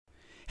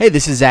Hey,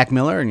 this is Zach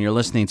Miller, and you're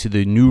listening to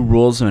the New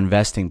Rules of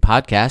Investing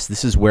podcast.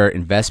 This is where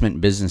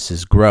investment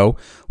businesses grow.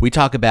 We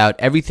talk about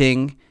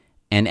everything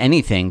and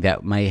anything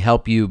that might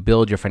help you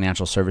build your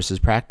financial services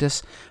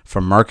practice,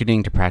 from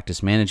marketing to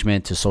practice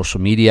management to social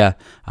media.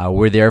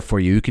 We're there for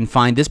you. You can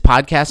find this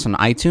podcast on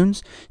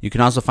iTunes. You can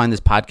also find this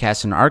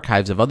podcast in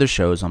archives of other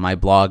shows on my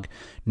blog,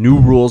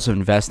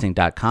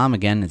 newrulesofinvesting.com.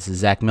 Again, this is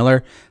Zach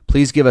Miller.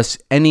 Please give us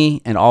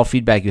any and all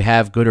feedback you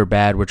have, good or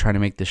bad. We're trying to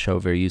make this show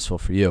very useful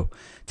for you.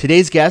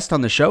 Today's guest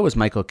on the show is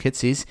Michael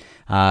Kitces.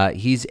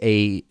 He's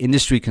a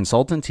industry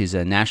consultant. He's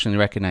a nationally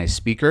recognized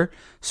speaker,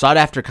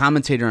 sought-after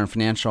commentator on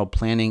financial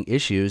planning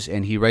issues,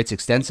 and he writes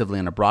extensively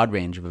on a broad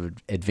range of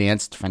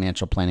advanced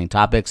financial planning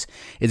topics.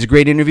 It's a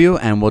great interview,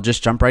 and we'll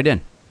just jump right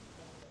in.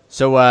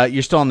 So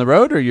you're still on the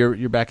road, or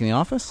you're back in the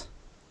office?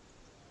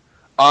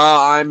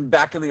 I'm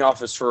back in the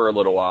office for a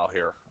little while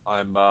here.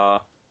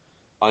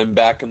 I'm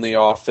back in the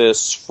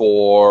office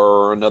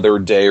for another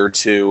day or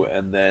two,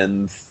 and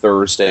then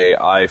Thursday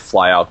I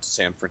fly out to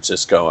San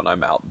Francisco, and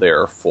I'm out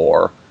there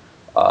for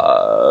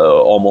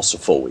almost a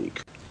full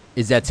week.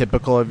 Is that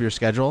typical of your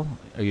schedule?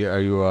 Are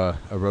you a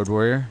road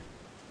warrior?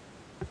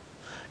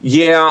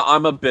 Yeah,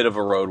 I'm a bit of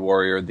a road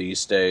warrior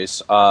these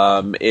days.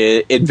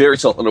 It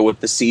varies a little with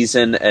the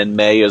season, and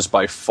May is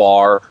by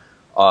far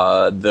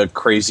the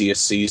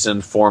craziest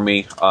season for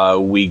me.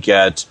 We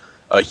get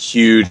a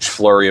huge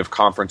flurry of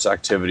conference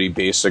activity,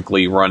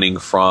 basically running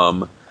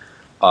from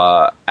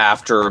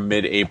after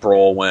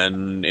mid-April,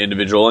 when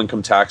individual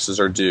income taxes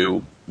are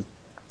due,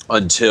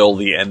 until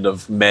the end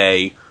of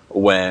May,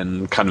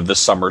 when kind of the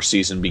summer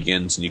season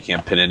begins and you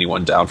can't pin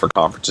anyone down for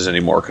conferences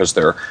anymore because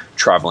they're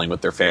traveling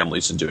with their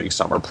families and doing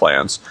summer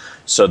plans.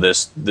 So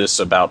this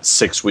about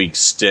 6-week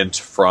stint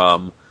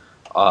from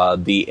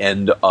the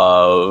end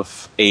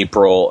of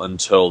April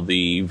until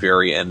the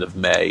very end of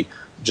May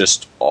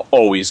just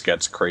always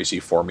gets crazy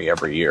for me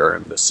every year,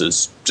 and this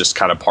is just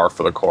kind of par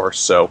for the course.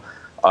 So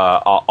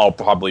I'll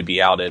probably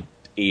be out at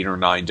 8 or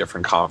 9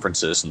 different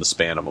conferences in the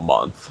span of a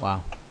month.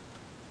 Wow.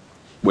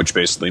 Which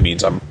basically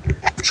means I'm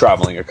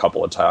traveling a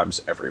couple of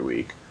times every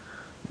week.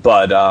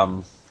 But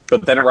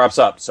then it wraps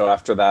up. So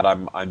after that,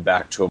 I'm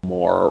back to a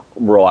more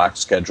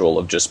relaxed schedule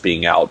of just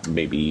being out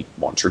maybe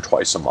once or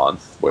twice a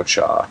month, which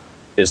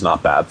is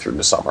not bad through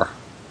the summer.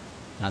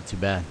 Not too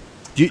bad.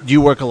 Do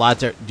you work a lot?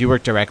 Do you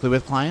work directly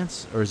with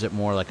clients, or is it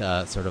more like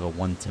a sort of a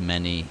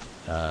one-to-many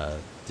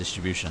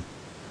distribution?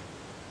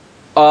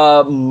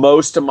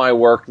 Most of my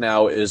work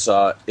now is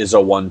a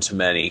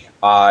one-to-many.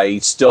 I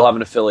still have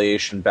an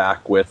affiliation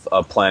back with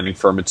a planning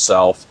firm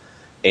itself,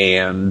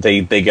 and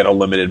they get a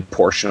limited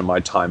portion of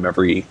my time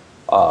every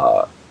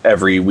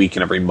week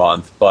and every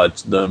month.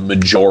 But the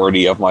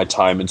majority of my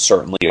time, and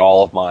certainly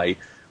all of my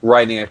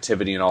writing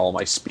activity and all of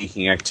my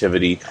speaking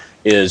activity,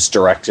 is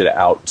directed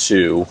out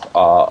to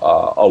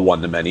a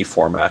one-to-many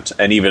format.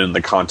 And even in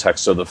the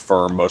context of the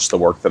firm, most of the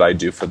work that I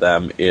do for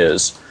them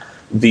is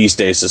these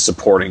days is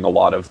supporting a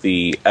lot of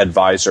the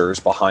advisors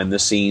behind the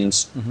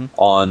scenes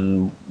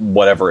on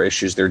whatever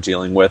issues they're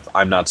dealing with.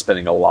 I'm not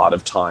spending a lot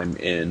of time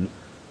in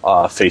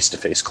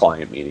face-to-face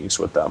client meetings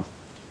with them.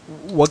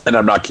 And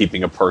I'm not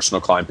keeping a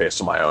personal client base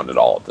of my own at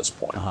all at this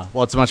point.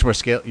 Well, it's much more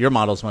your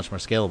model is much more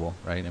scalable,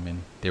 right? I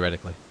mean,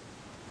 theoretically.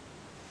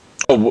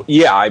 Oh,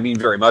 yeah, I mean,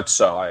 very much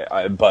so.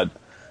 But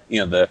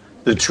you know,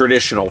 the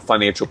traditional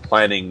financial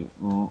planning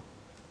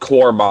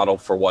core model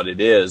for what it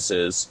is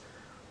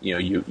you know,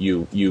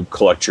 you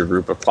collect your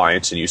group of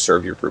clients and you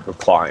serve your group of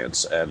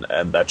clients, and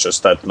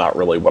that's not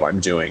really what I'm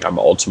doing. I'm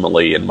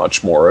ultimately in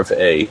much more of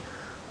a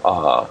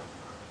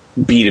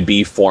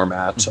B2B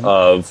format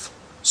of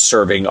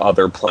serving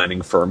other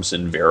planning firms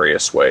in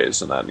various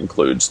ways, and that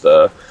includes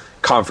the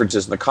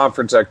conferences and the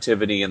conference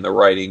activity and the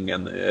writing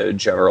and the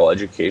general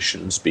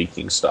education and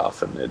speaking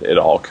stuff, and it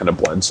all kind of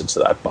blends into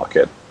that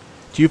bucket.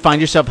 Do you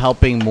find yourself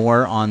helping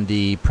more on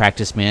the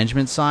practice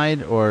management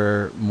side,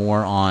 or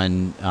more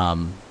on? I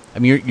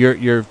mean,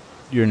 you're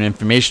an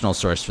informational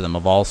source for them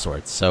of all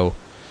sorts. So,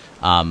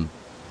 yeah,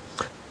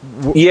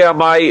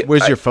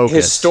 where's your focus?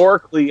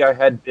 Historically,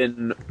 I've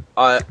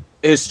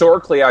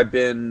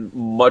been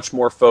much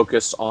more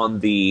focused on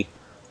the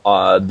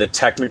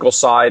technical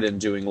side and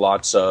doing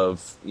lots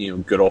of, you know,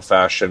 good old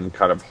fashioned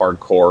kind of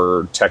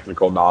hardcore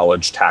technical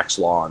knowledge, tax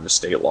law and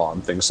estate law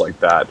and things like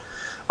that.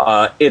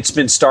 It's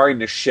been starting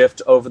to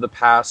shift over the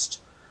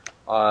past,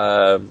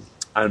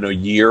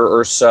 year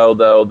or so,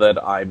 though,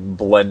 that I'm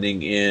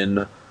blending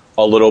in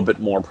a little bit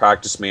more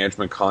practice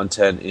management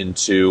content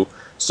into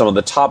some of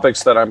the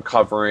topics that I'm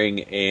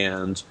covering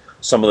and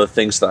some of the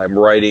things that I'm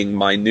writing.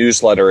 My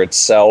newsletter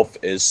itself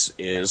is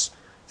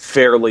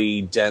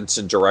fairly dense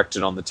and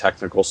directed on the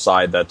technical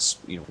side. That's,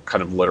 you know,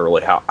 kind of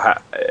literally how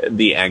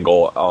the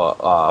angle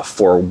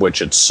for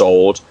which it's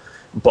sold.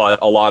 But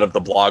a lot of the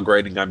blog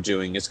writing I'm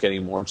doing is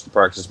getting more into the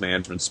practice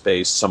management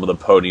space. Some of the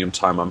podium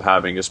time I'm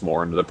having is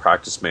more into the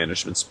practice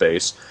management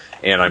space,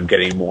 and I'm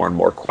getting more and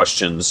more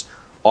questions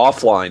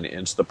offline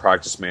into the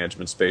practice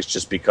management space,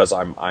 just because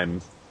I'm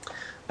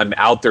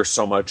out there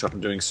so much. I'm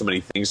doing so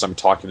many things. I'm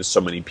talking to so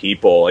many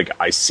people. Like,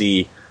 I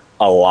see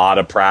a lot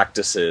of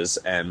practices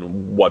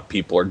and what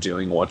people are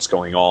doing, what's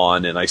going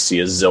on, and I see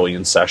a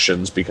zillion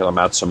sessions because I'm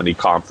at so many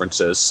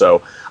conferences.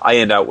 So I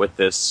end out with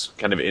this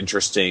kind of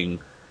interesting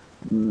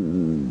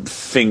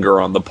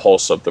finger on the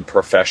pulse of the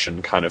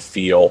profession kind of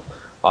feel,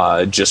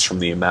 just from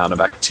the amount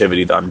of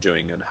activity that I'm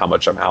doing and how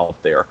much I'm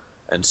out there.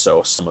 And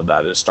so some of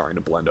that is starting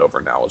to blend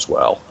over now as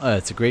well.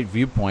 It's a great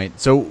viewpoint.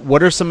 So,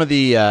 what are some of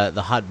the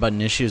hot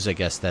button issues, I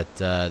guess, that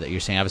you're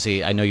seeing?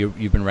 Obviously, I know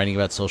you've been writing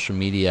about social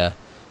media.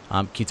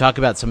 Can you talk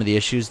about some of the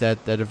issues that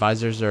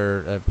advisors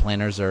or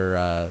planners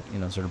are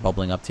sort of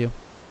bubbling up to you?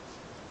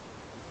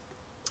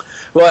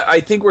 Well,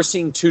 I think we're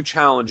seeing two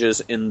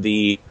challenges in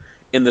the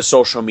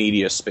social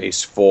media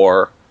space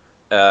for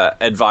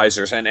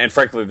advisors, and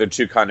frankly, they're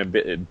two kind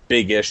of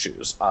big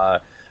issues.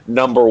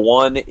 Number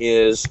one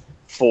is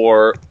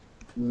for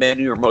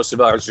many or most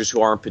advisors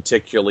who aren't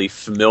particularly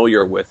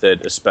familiar with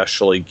it,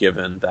 especially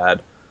given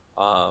that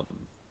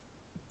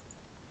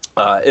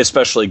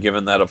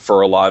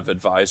for a lot of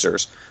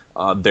advisors,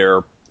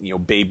 they're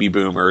baby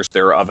boomers.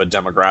 They're of a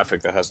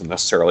demographic that hasn't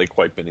necessarily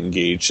quite been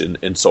engaged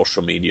in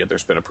social media.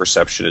 There's been a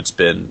perception it's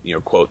been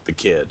quote the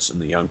kids and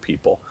the young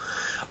people.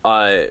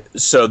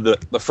 So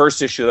the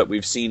first issue that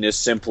we've seen is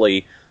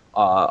simply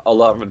a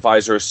lot of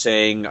advisors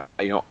saying,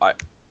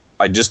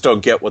 I just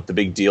don't get what the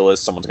big deal is.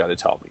 Someone's got to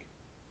tell me.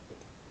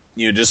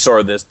 Just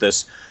sort of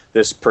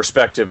this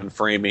perspective and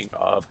framing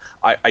of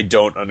I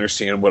don't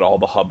understand what all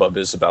the hubbub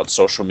is about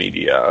social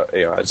media.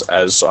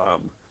 As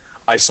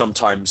I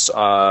sometimes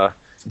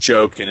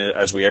joke, and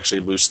as we actually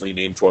loosely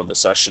named one of the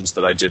sessions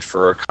that I did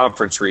for a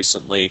conference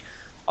recently,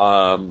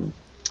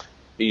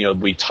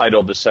 we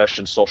titled the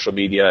session "Social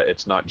Media.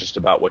 It's not just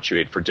about what you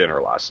ate for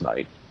dinner last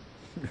night."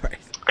 Right.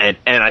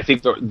 And I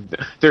think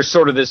there's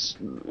sort of this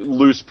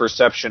loose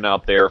perception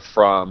out there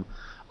from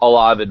a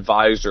lot of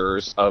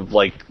advisors of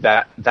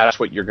that's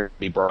what you're going to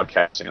be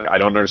broadcasting. I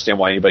don't understand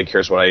why anybody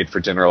cares what I ate for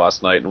dinner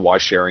last night and why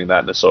sharing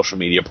that in a social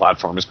media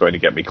platform is going to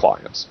get me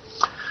clients,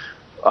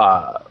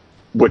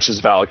 which is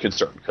a valid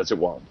concern because it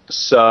won't.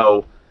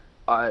 So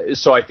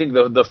I think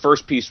the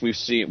first piece we're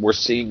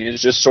seeing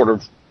is just sort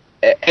of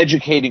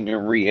educating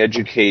and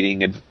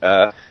re-educating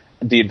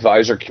the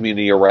advisor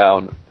community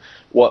around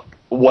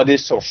what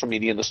is social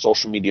media and the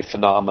social media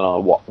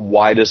phenomenon,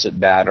 why does it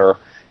matter,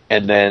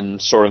 and then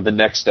sort of the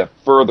next step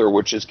further,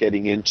 which is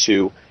getting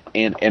into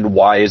and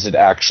why is it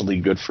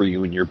actually good for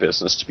you and your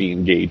business to be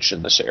engaged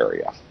in this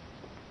area.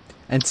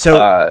 And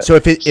so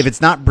if it's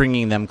not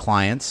bringing them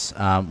clients,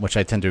 which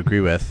I tend to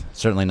agree with,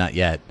 certainly not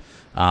yet,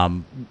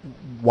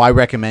 why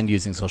recommend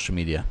using social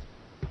media?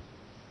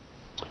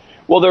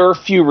 Well, there are a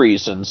few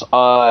reasons.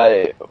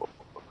 The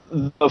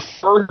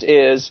first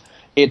is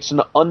it's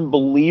an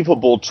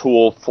unbelievable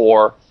tool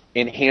for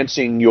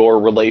enhancing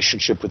your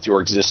relationship with your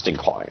existing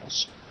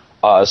clients.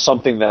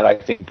 Something that I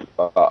think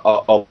a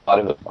lot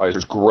of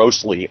advisors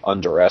grossly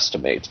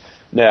underestimate.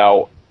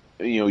 Now,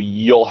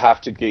 you'll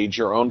have to gauge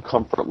your own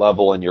comfort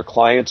level and your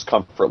client's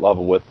comfort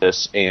level with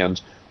this. And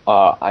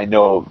I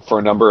know for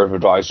a number of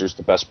advisors,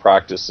 the best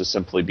practice is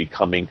simply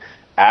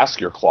ask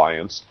your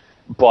clients.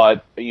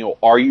 But,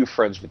 are you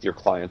friends with your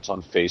clients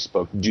on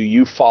Facebook? Do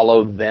you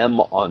follow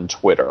them on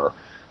Twitter?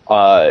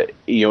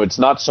 It's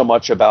not so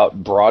much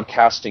about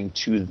broadcasting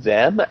to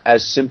them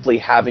as simply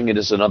having it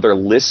as another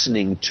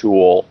listening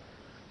tool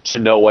to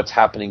know what's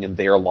happening in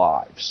their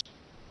lives.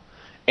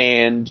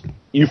 And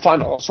you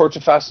find all sorts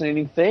of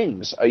fascinating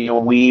things.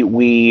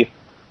 We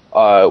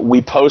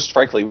post,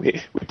 frankly,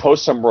 we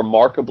post some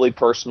remarkably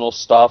personal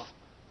stuff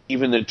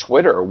even to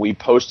Twitter. We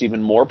post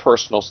even more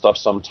personal stuff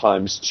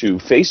sometimes to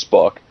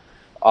Facebook.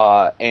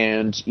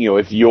 And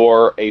if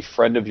you're a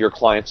friend of your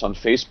clients on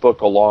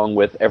Facebook along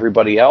with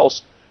everybody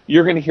else,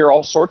 you're going to hear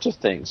all sorts of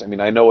things. I mean,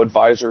 I know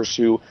advisors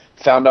who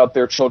found out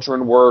their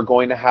children were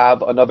going to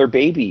have another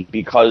baby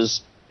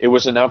because it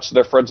was announced to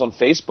their friends on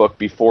Facebook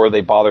before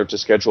they bothered to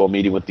schedule a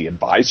meeting with the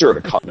advisor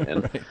to come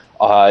in.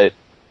 Right.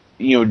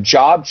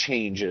 Job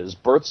changes,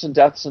 births and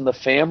deaths in the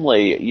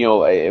family.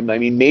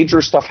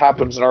 Major stuff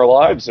happens in our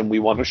lives, and we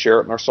want to share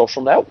it in our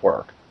social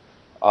network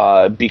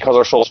because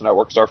our social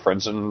network is our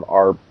friends and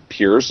our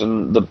peers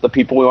and the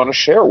people we want to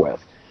share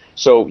with.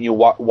 So,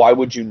 why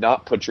would you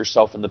not put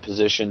yourself in the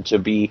position to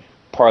be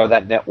part of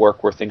that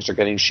network where things are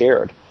getting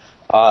shared?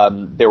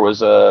 There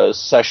was a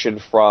session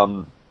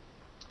from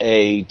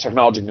a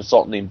technology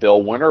consultant named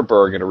Bill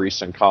Winterberg at a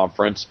recent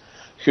conference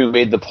who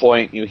made the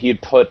point, he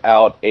had put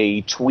out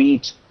a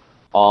tweet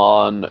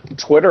on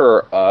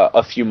Twitter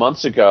a few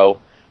months ago,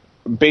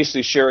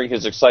 basically sharing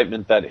his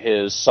excitement that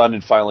his son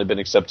had finally been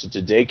accepted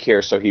to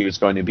daycare, so he was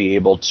going to be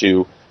able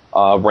to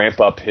ramp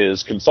up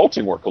his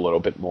consulting work a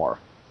little bit more.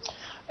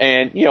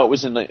 And,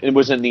 it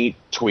was a neat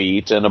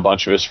tweet, and a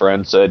bunch of his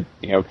friends said,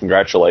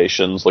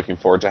 congratulations, looking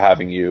forward to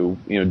having you,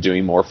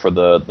 doing more for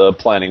the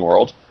planning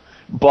world.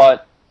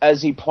 But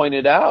as he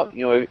pointed out,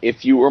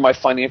 if you were my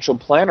financial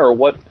planner,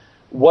 what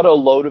a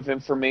load of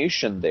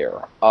information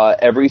there.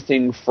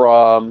 Everything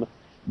from,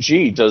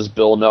 does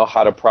Bill know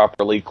how to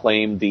properly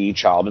claim the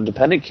child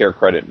independent care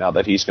credit now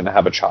that he's going to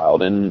have a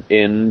child in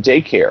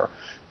daycare,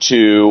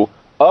 to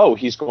oh,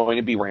 he's going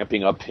to be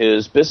ramping up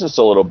his business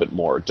a little bit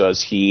more.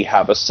 Does he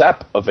have a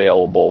SEP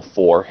available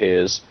for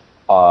his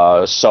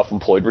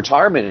self-employed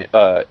retirement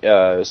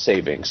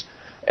savings?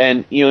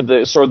 And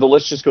the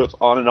list just goes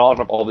on and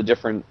on of all the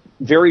different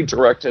very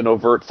direct and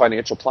overt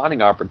financial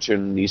planning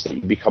opportunities that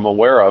you become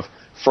aware of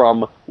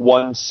from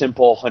one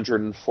simple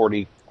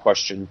 140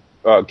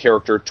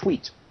 character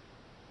tweet.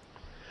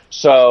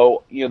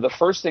 So, the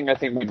first thing I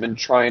think we've been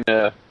trying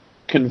to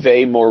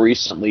convey more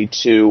recently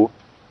to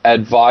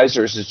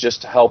advisors is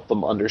just to help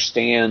them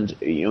understand,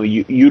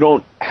 you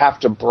don't have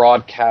to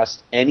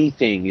broadcast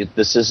anything.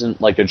 This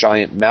isn't like a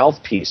giant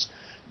mouthpiece.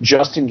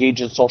 Just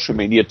engage in social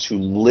media to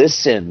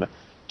listen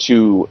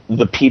to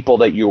the people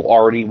that you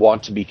already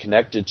want to be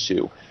connected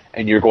to,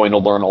 and you're going to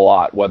learn a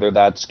lot, whether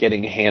that's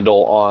getting a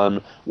handle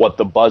on what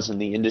the buzz in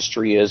the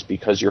industry is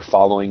because you're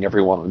following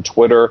everyone on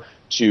Twitter,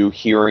 to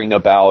hearing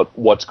about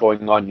what's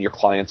going on in your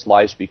clients'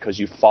 lives because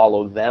you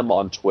follow them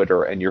on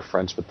Twitter and you're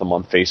friends with them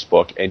on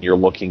Facebook and you're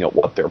looking at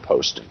what they're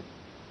posting.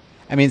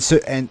 I mean, so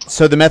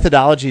the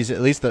methodologies, at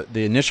least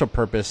the initial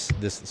purpose,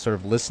 this sort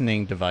of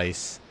listening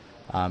device,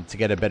 to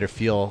get a better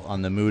feel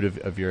on the mood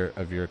of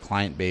your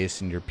client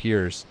base and your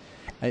peers,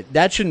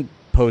 that shouldn't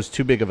pose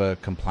too big of a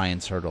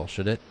compliance hurdle,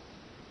 should it?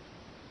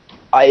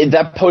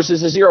 That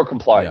poses a zero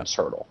compliance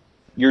hurdle.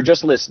 You're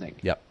just listening.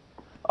 Yep.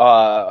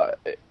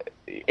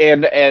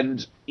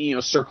 And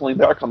circling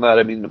back on that,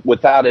 I mean,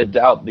 without a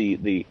doubt,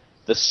 the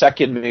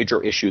second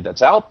major issue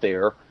that's out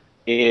there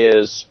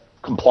is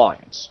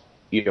compliance.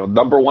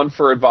 Number one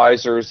for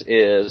advisors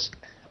is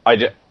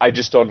I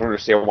just don't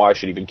understand why I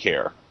should even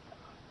care.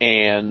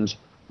 And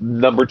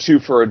number two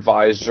for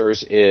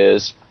advisors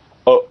is,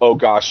 oh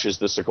gosh, is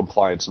this a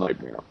compliance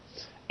nightmare?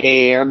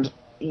 And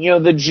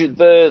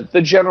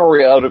the general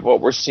reality of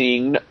what we're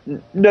seeing,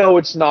 no,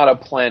 it's not a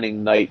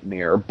planning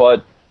nightmare,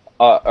 but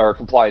or a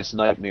compliance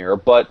nightmare,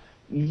 but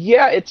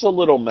yeah, it's a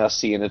little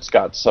messy and it's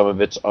got some of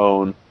its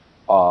own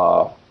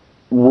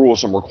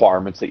rules and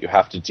requirements that you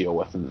have to deal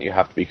with and that you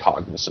have to be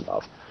cognizant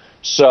of.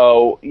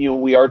 So,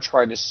 we are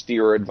trying to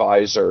steer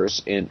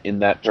advisors in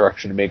that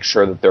direction to make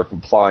sure that they're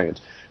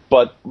compliant.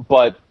 But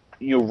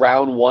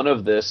round one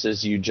of this,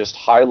 as you just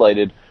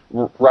highlighted,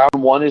 round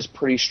one is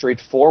pretty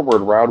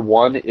straightforward. Round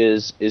one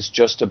is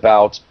just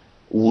about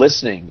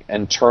listening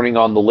and turning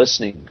on the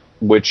listening,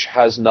 which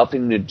has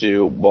nothing to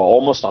do, well,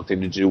 almost nothing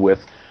to do with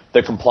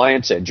the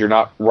compliance edge. You're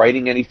not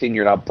writing anything,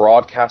 you're not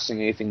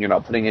broadcasting anything, you're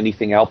not putting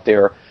anything out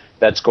there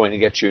that's going to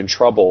get you in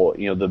trouble.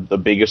 The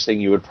biggest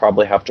thing you would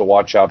probably have to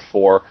watch out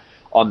for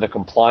on the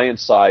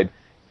compliance side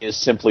is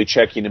simply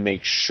checking to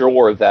make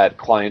sure that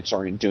clients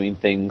aren't doing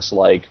things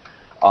like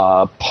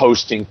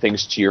posting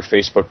things to your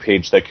Facebook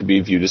page that could be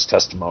viewed as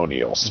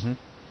testimonials. Mm-hmm.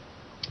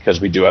 Because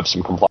we do have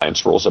some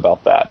compliance rules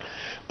about that.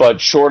 But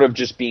short of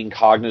just being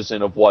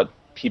cognizant of what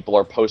people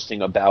are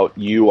posting about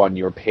you on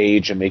your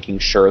page and making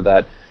sure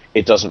that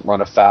it doesn't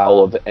run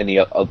afoul of any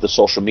of the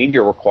social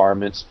media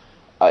requirements,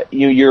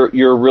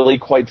 you're really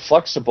quite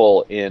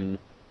flexible in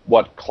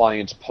what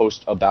clients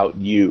post about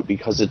you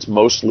because it's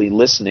mostly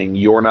listening.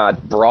 You're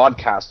not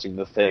broadcasting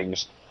the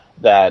things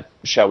that,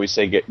 shall we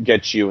say,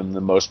 get you in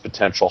the most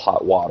potential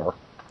hot water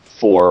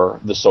for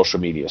the social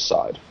media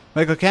side.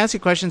 Michael, can I ask you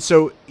a question?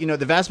 So,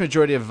 the vast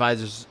majority of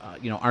advisors,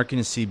 aren't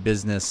going to see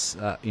business,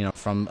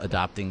 from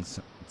adopting,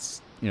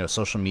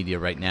 social media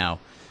right now,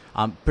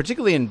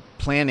 particularly in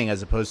planning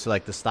as opposed to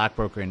like the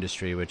stockbroker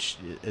industry, which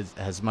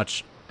has a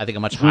much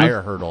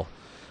higher hurdle.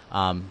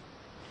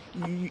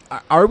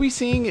 Are we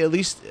seeing at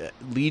least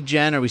lead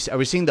gen? Are we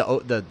seeing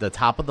the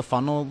top of the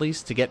funnel at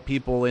least to get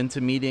people into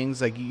meetings?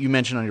 Like you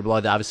mentioned on your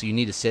blog, obviously you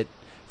need to sit.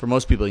 For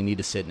most people, you need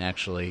to sit and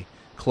actually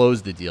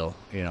close the deal,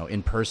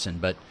 in person.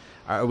 But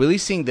are we at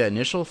least seeing the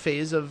initial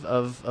phase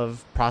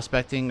of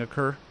prospecting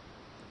occur?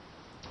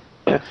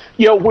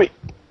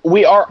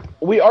 We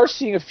are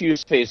seeing a few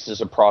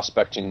phases of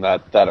prospecting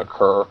that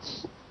occur,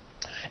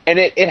 and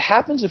it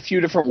happens a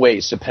few different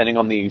ways depending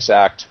on the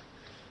exact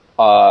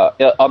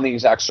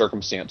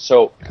circumstance.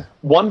 So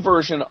one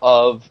version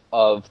of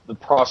the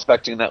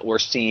prospecting that we're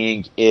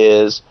seeing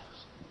is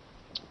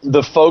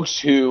the folks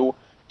who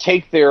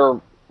take their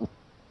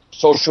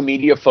social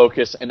media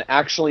focus and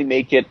actually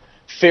make it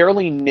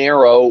fairly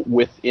narrow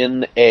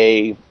within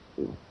a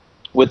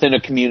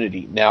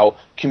community. Now,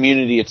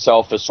 community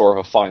itself is sort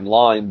of a fine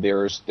line.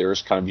 There's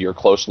kind of your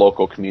close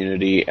local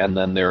community, and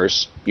then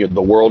there's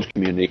the world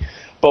community.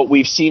 But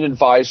we've seen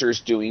advisors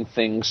doing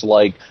things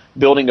like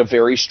building a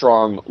very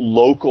strong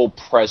local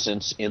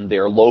presence in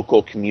their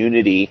local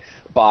community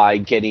by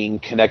getting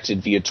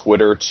connected via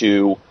Twitter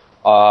to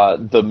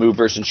the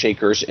movers and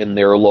shakers in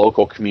their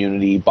local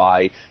community,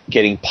 by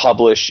getting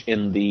published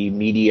in the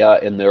media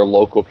in their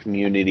local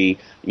community,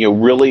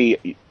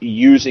 really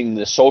using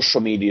the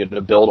social media to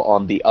build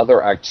on the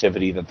other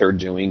activity that they're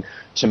doing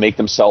to make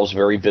themselves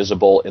very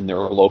visible in their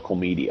local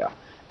media,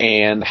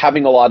 and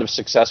having a lot of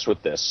success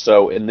with this.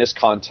 So in this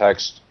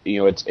context,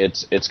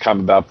 it's kind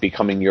of about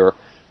becoming your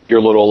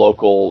little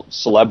local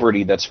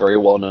celebrity that's very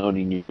well known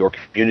in your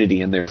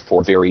community and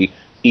therefore very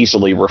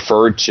easily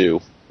referred to.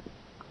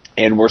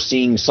 And we're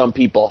seeing some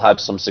people have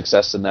some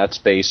success in that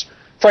space.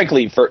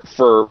 Frankly,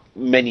 for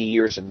many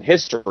years in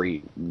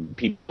history,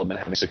 people have been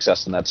having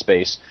success in that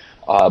space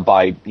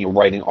by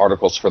writing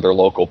articles for their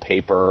local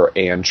paper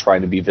and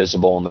trying to be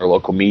visible in their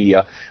local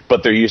media,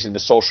 but they're using the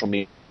social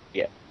media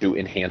to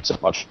enhance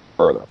it much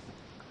further.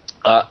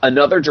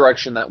 Another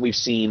direction that we've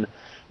seen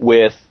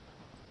with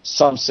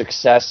some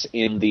success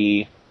in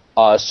the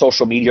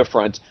social media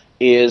front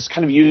is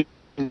kind of using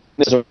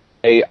this as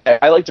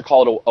I like to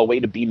call it a way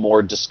to be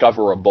more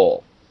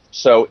discoverable.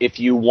 So if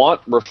you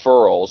want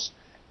referrals,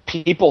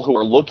 people who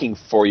are looking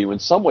for you in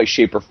some way,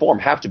 shape, or form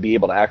have to be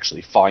able to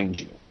actually find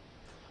you.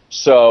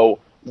 So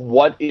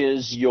what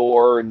is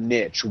your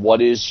niche?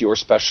 What is your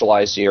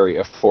specialized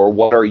area? For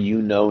what are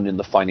you known in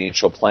the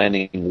financial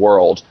planning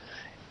world?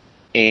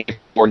 And if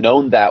you're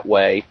known that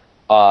way,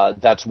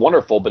 that's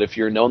wonderful. But if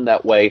you're known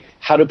that way,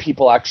 how do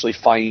people actually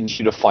find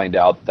you to find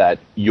out that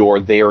you're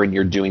there and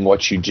you're doing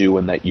what you do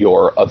and that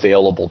you're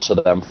available to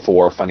them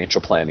for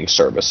financial planning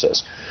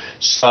services?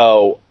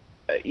 So,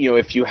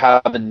 if you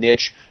have a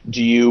niche,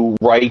 do you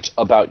write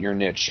about your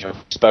niche?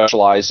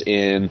 Specialize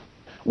in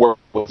work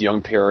with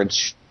young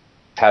parents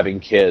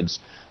having kids.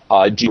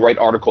 Do you write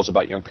articles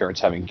about young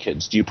parents having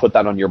kids? Do you put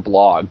that on your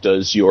blog?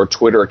 Does your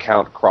Twitter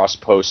account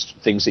cross-post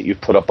things that you've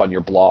put up on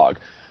your blog?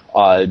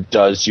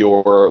 Does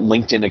your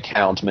LinkedIn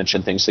account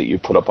mention things that you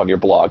put up on your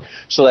blog?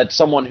 So that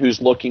someone who's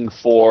looking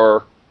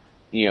for,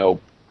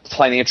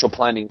 financial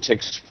planning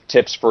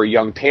tips for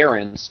young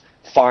parents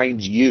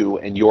finds you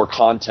and your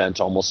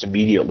content almost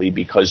immediately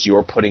because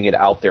you're putting it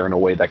out there in a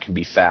way that can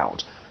be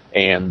found.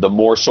 And the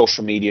more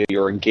social media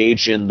you're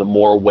engaged in, the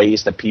more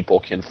ways that people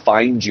can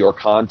find your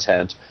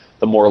content,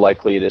 the more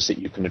likely it is that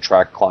you can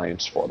attract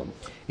clients for them.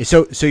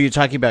 So you're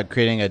talking about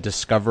creating a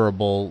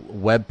discoverable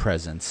web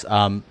presence.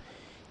 Are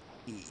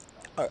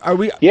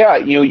we? Yeah,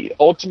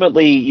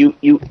 ultimately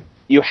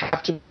you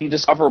have to be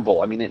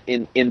discoverable. I mean,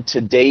 in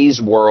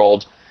today's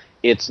world,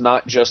 it's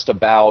not just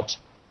about.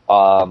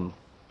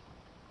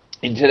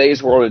 In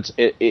today's world,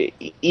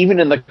 even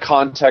in the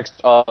context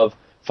of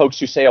folks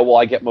who say, "Oh, well,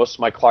 I get most of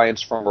my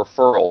clients from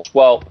referrals."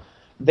 Well,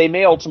 they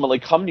may ultimately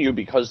come to you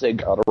because they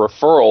got a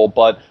referral,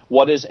 but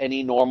what does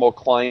any normal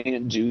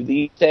client do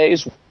these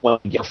days when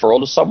they get a referral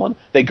to someone?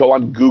 They go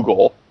on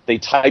Google, they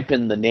type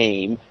in the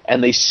name,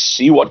 and they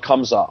see what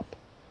comes up.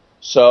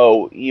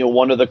 So,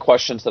 one of the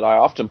questions that I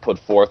often put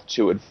forth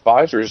to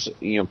advisors,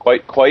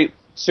 quite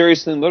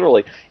seriously and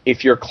literally,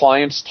 if your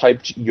clients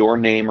typed your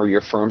name or your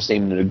firm's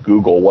name into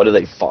Google, what do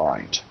they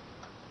find?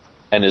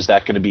 And is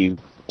that going to be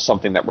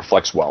something that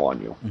reflects well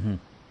on you? Mm-hmm.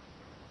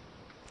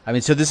 I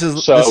mean, so this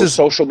is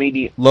social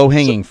media,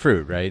 low-hanging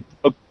fruit, right?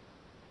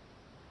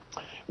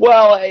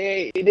 Well,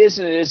 it is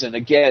and it isn't.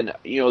 Again,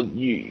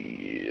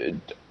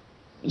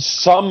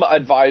 some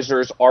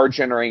advisors are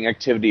generating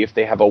activity if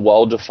they have a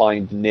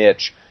well-defined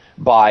niche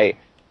by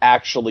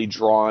actually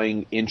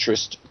drawing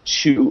interest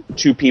to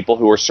people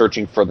who are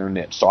searching for their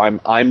niche. So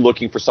I'm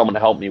looking for someone to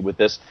help me with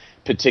this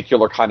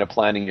particular kind of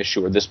planning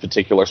issue or this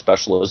particular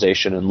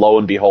specialization, and lo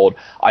and behold,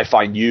 I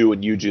find you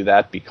and you do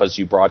that because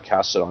you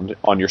broadcast it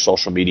on your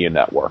social media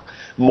network.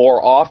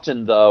 More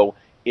often, though,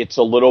 it's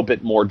a little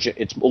bit more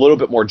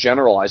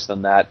generalized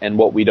than that, and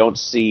what we don't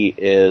see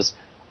is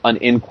an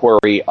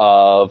inquiry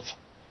of,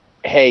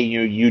 hey,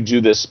 you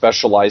do this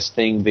specialized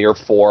thing,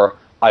 therefore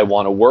I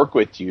want to work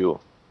with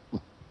you.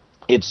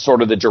 It's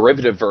sort of the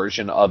derivative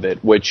version of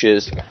it, which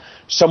is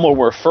someone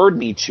referred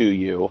me to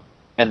you,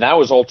 and that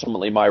was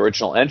ultimately my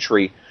original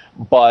entry.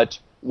 But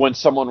when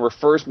someone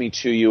refers me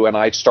to you and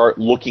I start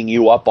looking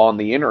you up on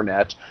the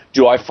internet,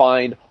 do I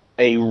find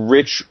a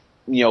rich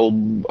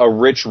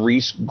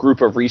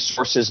group of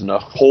resources and a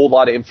whole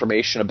lot of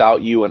information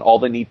about you and all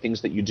the neat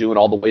things that you do and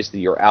all the ways that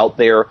you're out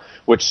there,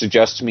 which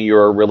suggests to me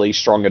you're a really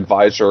strong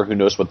advisor who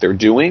knows what they're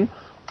doing?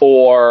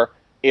 Or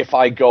if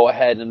I go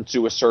ahead and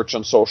do a search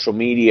on social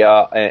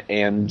media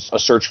and a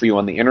search for you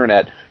on the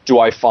internet, do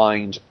I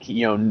find,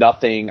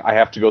 nothing? I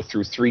have to go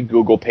through 3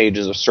 Google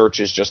pages of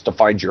searches just to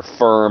find your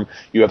firm.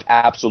 You have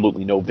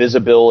absolutely no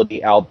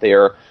visibility out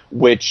there,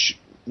 which,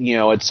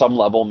 at some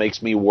level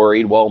makes me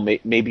worried. Well,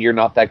 maybe you're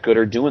not that good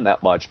or doing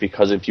that much,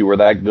 because if you were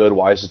that good,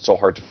 why is it so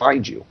hard to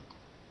find you?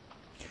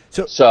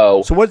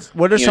 So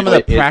what are some of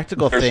the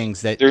practical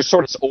things that there's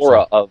sort of this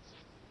aura of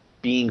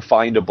being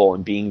findable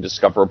and being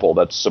discoverable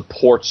that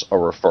supports a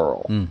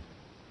referral. Mm.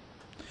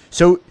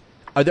 So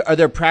are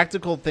there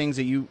practical things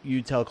that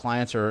you tell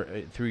clients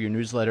or through your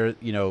newsletter,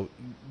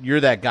 you're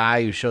that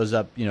guy who shows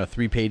up,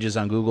 3 pages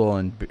on Google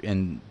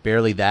and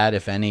barely that,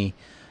 if any,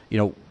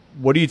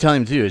 what are you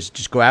telling them to do? Is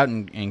just go out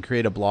and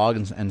create a blog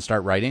and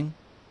start writing?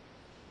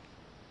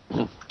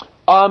 To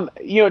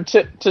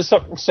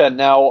some extent.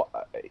 Now,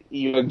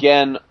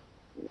 again,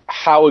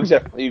 how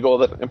exactly you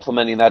go about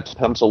implementing that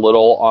depends a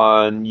little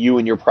on you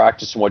and your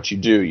practice and what you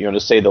do, to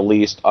say the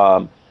least.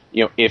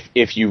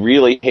 If you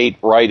really hate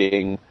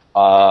writing,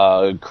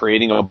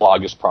 creating a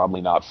blog is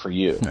probably not for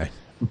you. Right.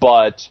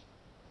 But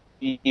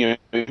there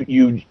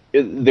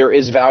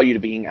is value to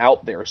being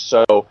out there.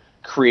 So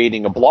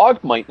creating a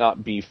blog might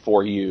not be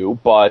for you,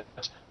 but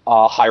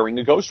hiring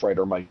a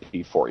ghostwriter might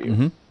be for you.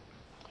 Mm-hmm.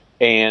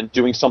 And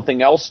doing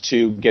something else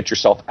to get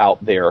yourself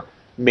out there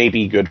may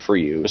be good for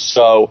you.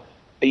 So,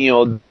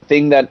 the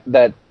thing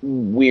that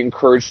we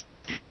encourage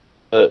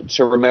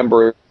to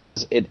remember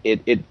is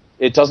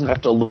it doesn't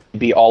have to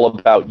be all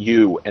about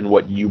you and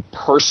what you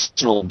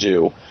personally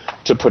do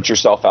to put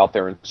yourself out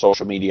there in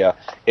social media.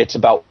 It's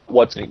about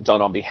what's being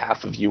done on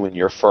behalf of you and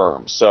your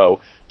firm.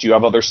 So do you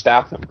have other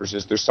staff members?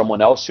 Is there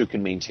someone else who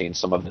can maintain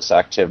some of this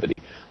activity?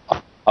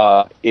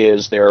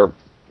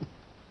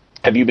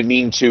 Have you been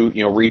meaning to,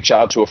 reach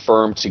out to a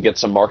firm to get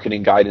some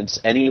marketing guidance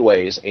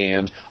anyways,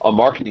 and a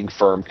marketing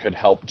firm could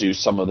help do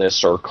some of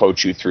this or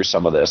coach you through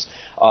some of this?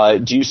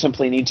 Do you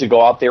simply need to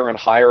go out there and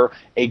hire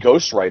a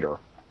ghostwriter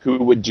who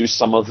would do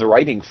some of the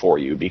writing for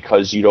you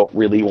because you don't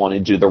really want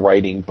to do the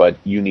writing, but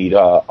you need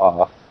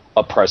a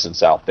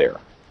presence out there?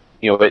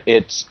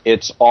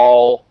 It's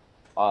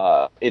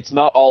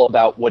not all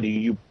about what do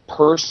you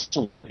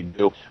personally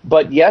do,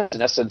 but yes,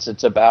 in essence,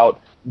 it's about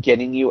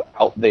getting you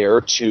out there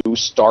to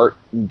start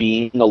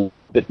being a little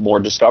bit more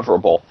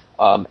discoverable.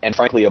 And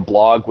frankly, a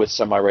blog with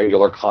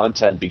semi-regular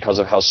content, because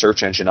of how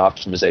search engine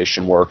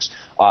optimization works,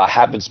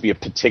 happens to be a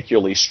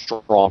particularly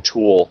strong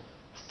tool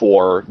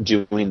for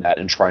doing that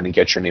and trying to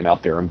get your name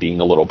out there and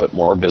being a little bit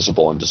more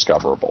visible and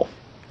discoverable.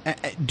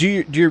 Do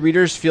your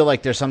readers feel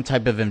like there's some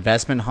type of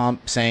investment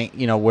hump saying,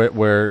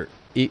 where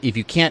if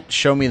you can't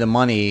show me the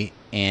money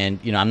and,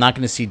 I'm not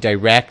going to see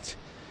direct,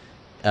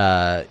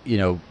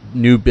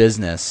 new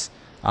business,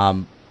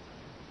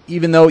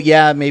 even though,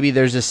 maybe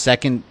there's a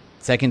second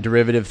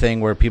derivative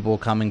thing where people will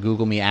come and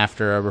Google me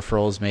after a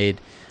referral is made.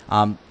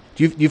 Do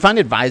you find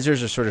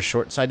advisors are sort of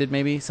short-sighted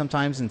maybe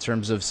sometimes in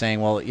terms of saying,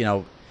 well,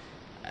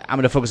 I'm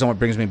going to focus on what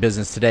brings me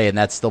business today, and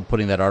that's still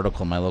putting that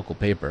article in my local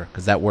paper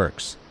because that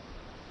works?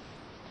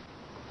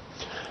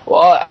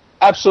 Well,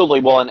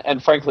 absolutely. Well,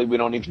 and frankly, we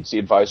don't even see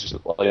advisors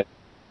that like it.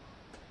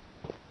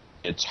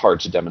 It's hard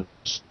to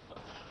demonstrate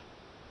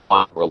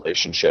a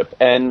relationship,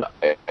 and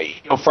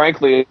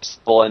frankly, it's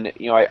and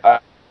I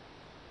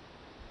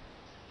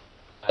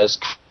as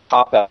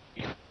cop out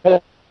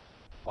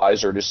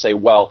advisor to say,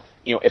 well,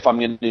 if I'm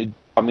going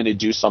to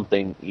do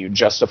something, you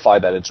justify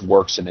that it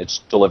works and it's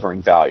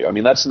delivering value. I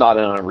mean, that's not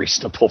an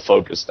unreasonable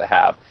focus to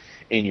have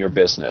in your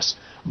business.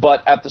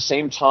 But at the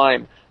same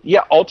time,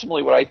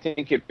 ultimately what I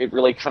think it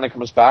really kind of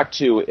comes back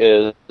to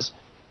is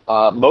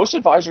most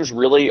advisors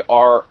really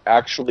are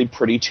actually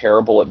pretty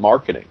terrible at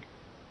marketing.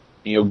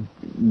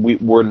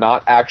 We're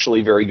not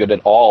actually very good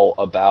at all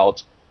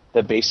about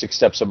the basic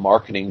steps of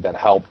marketing that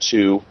help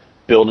to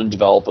build and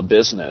develop a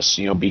business.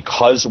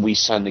 Because we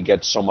tend to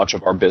get so much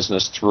of our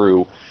business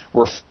through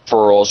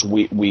referrals,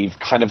 we've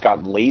kind of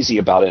gotten lazy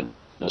about it,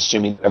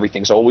 assuming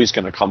everything's always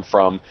going to come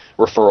from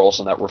referrals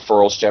and that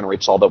referrals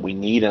generates all that we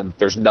need, and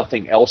there's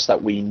nothing else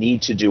that we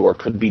need to do or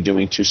could be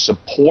doing to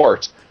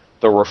support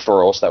the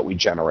referrals that we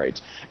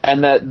generate.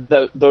 And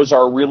those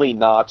are really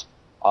not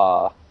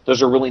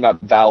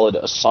valid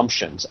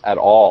assumptions at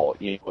all.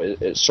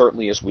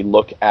 Certainly as we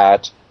look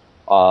at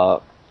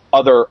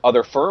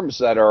other firms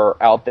that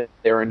are out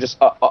there and just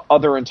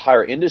other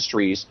entire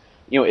industries,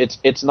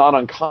 it's not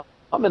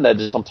uncommon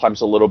that it's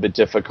sometimes a little bit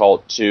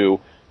difficult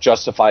to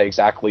justify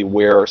exactly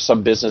where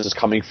some business is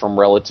coming from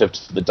relative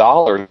to the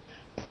dollar,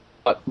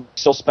 but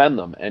still spend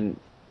them. And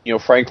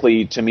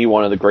frankly, to me,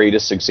 one of the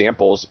greatest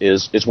examples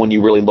is when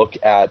you really look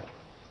at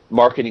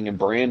marketing and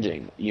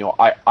branding.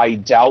 I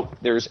doubt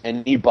there's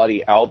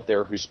anybody out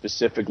there who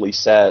specifically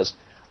says,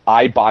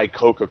 I buy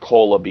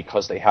Coca-Cola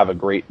because they have a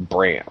great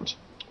brand,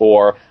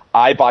 or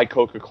I buy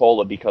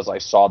Coca-Cola because I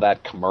saw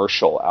that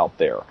commercial out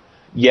there.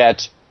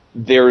 Yet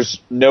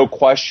there's no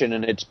question,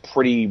 and it's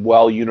pretty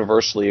well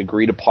universally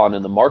agreed upon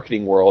in the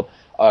marketing world,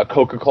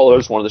 Coca-Cola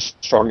is one of the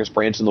strongest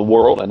brands in the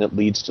world, and it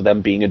leads to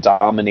them being a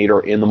dominator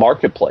in the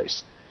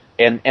marketplace.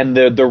 And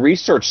the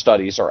research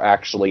studies are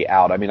actually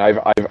out. I mean,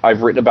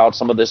 I've written about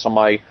some of this on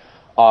my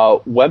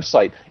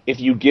website. If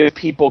you give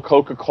people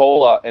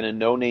Coca-Cola and a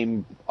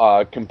no-name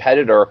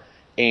competitor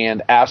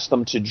and ask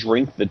them to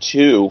drink the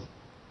two,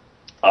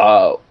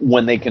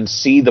 when they can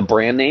see the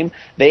brand name,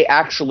 they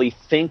actually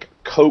think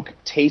Coke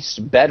tastes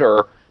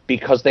better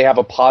because they have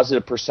a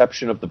positive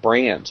perception of the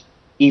brand,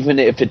 even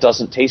if it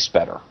doesn't taste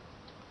better.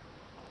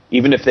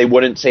 Even if they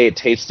wouldn't say it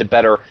tasted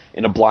better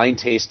in a blind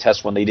taste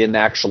test when they didn't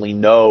actually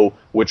know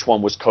which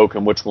one was Coke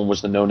and which one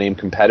was the no-name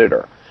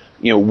competitor.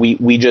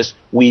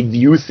 We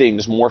view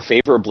things more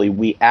favorably.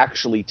 We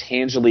actually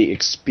tangibly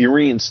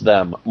experience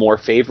them more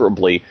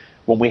favorably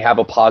when we have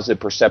a positive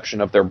perception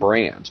of their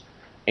brand.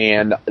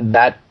 And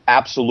that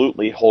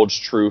absolutely holds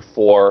true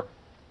for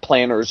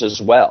planners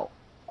as well.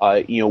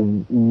 We're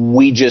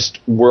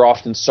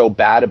often so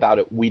bad about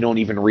it, we don't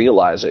even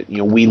realize it.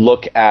 We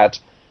look at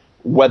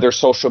whether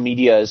social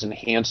media is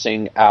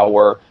enhancing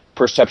our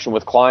perception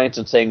with clients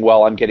and saying,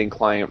 well, I'm getting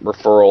client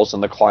referrals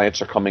and the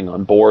clients are coming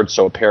on board,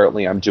 so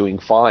apparently I'm doing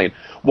fine.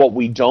 What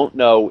we don't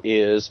know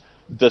is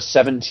the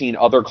 17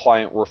 other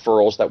client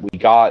referrals that we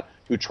got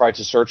who tried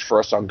to search for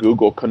us on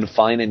Google, couldn't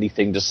find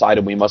anything,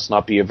 decided we must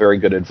not be a very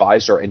good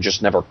advisor, and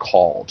just never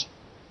called.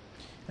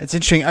 It's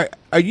interesting.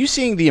 Are you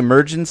seeing the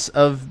emergence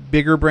of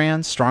bigger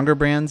brands, stronger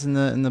brands in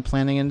the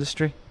planning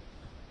industry?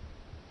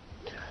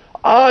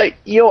 You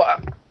know,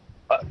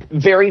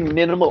 very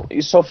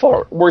minimally so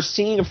far. We're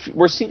seeing a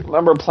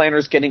number of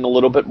planners getting a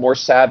little bit more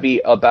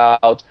savvy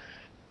about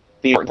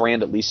the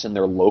brand, at least in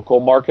their local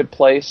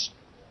marketplace,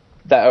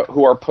 that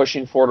who are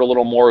pushing for it a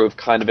little more. Who've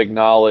kind of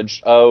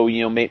acknowledged, oh,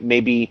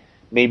 maybe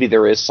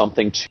there is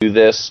something to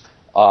this.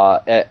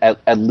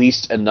 At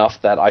least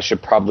enough that I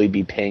should probably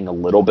be paying a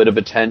little bit of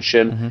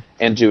attention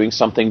and doing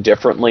something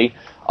differently.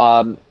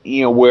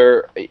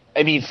 Where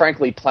I mean,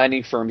 frankly,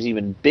 planning firms,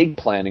 even big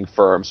planning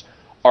firms,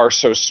 are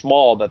so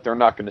small that they're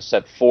not going to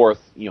set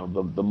forth,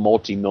 the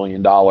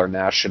multi-million-dollar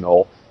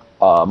national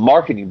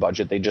marketing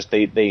budget.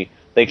 They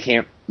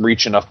can't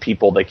reach enough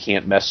people. They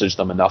can't message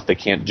them enough. They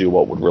can't do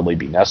what would really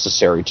be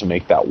necessary to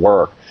make that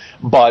work.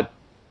 But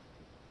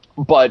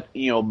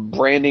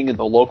branding in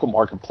the local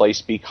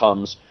marketplace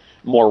becomes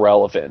more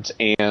relevant,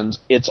 and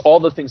it's all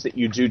the things that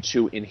you do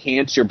to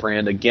enhance your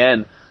brand.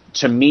 Again,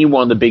 to me,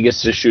 one of the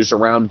biggest issues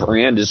around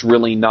brand is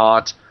really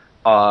not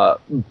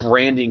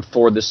branding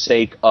for the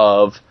sake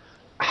of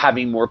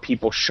having more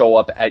people show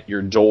up at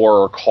your door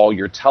or call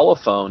your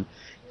telephone.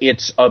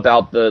 It's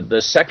about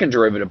the second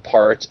derivative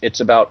part. It's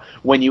about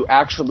when you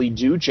actually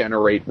do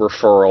generate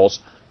referrals,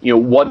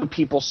 what do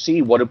people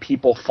see? What do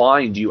people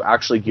find? Do you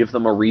actually give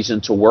them a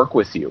reason to work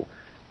with you?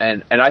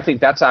 And I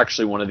think that's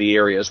actually one of the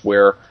areas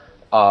where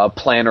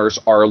planners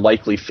are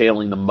likely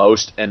failing the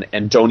most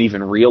and don't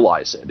even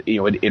realize it.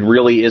 It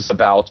really is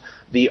about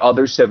the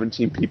other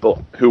 17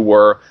 people who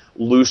were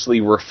loosely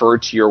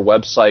referred to your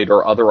website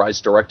or otherwise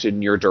directed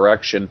in your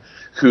direction,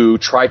 who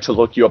tried to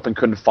look you up and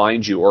couldn't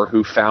find you, or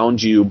who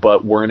found you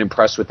but weren't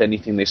impressed with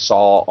anything they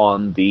saw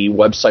on the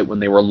website when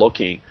they were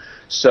looking.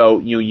 So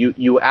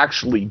you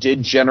actually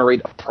did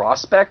generate a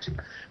prospect,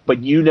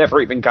 but you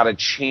never even got a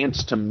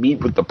chance to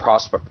meet with the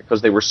prospect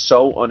because they were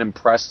so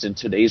unimpressed in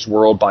today's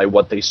world by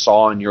what they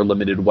saw on your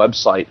limited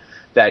website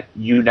that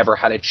you never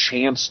had a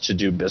chance to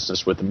do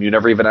business with them. You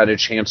never even had a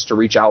chance to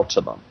reach out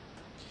to them.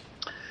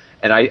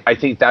 And I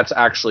think that's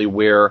actually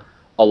where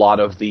a lot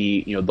of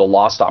the the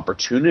lost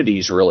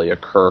opportunities really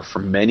occur for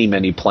many,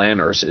 many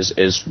planners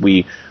is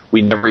we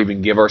never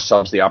even give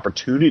ourselves the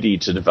opportunity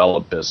to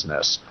develop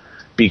business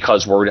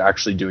because we're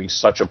actually doing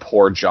such a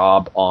poor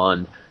job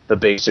on the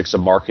basics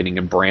of marketing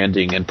and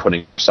branding and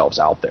putting ourselves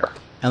out there.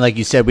 And like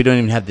you said, we don't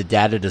even have the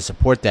data to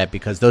support that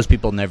because those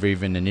people never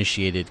even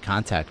initiated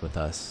contact with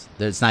us.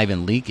 There's not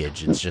even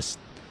leakage. It's just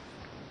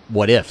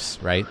what ifs,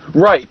 right?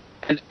 Right.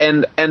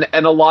 And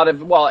a lot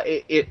of, well,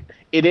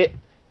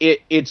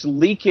 it's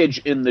leakage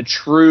in the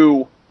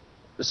true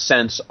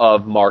sense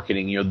of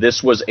marketing.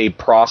 This was a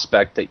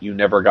prospect that you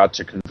never got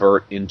to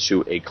convert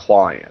into a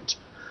client.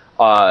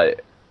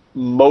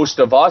 Most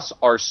of us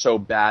are so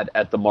bad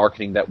at the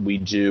marketing that we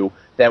do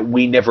that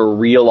we never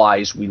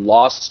realize we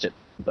lost it,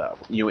 though.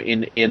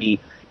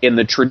 In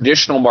the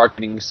traditional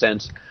marketing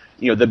sense,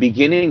 the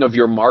beginning of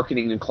your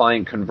marketing and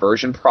client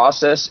conversion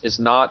process is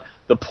not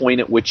the point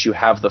at which you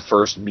have the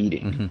first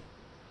meeting. Mm-hmm.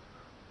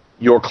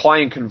 Your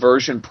client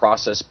conversion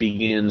process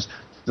begins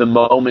the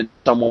moment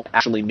someone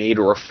actually made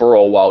a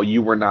referral while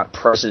you were not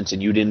present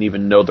and you didn't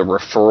even know the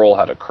referral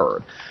had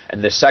occurred.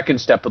 And the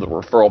second step of the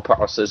referral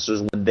process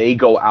is when they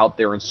go out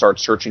there and start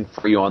searching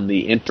for you on the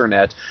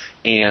internet.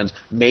 And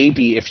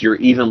maybe if you're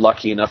even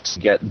lucky enough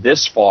to get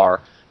this far,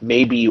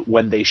 maybe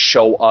when they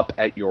show up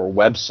at your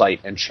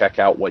website and check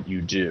out what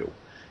you do.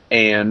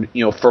 And,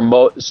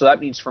 so that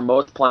means for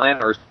most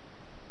planners,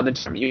 by the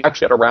time you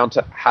actually get around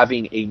to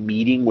having a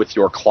meeting with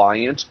your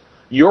client,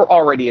 you're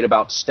already at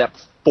about step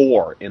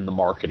 4 in the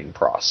marketing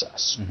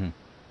process. Mm-hmm.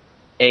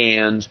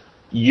 And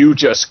you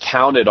just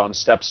counted on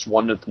steps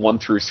 1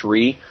 through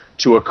 3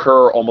 to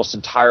occur almost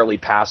entirely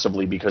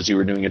passively because you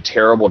were doing a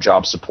terrible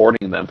job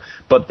supporting them.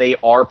 But they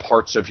are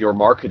parts of your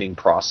marketing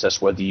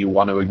process, whether you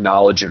want to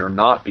acknowledge it or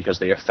not, because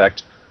they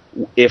affect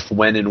if,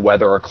 when, and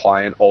whether a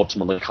client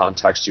ultimately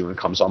contacts you and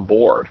comes on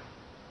board.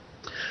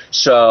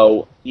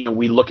 So,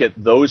 we look at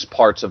those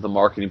parts of the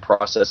marketing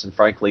process, and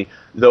frankly,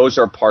 those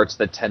are parts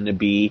that tend to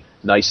be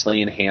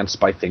nicely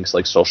enhanced by things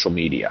like social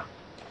media.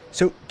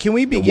 So can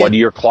we begin? What do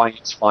your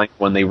clients find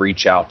when they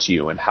reach out to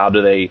you, and how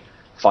do they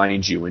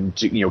find you? And,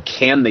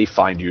 can they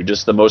find you?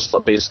 Just the most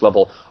basic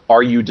level,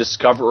 are you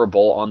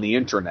discoverable on the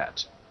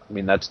internet? I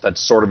mean, that's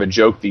sort of a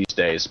joke these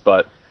days,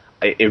 but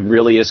it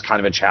really is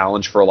kind of a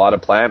challenge for a lot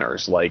of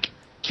planners. Like,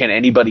 can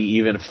anybody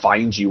even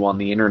find you on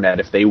the internet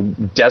if they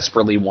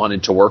desperately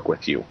wanted to work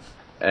with you?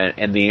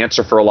 And the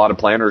answer for a lot of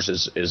planners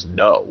is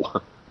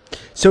no.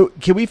 So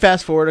can we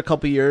fast forward a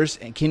couple of years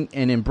and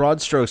in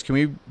broad strokes, can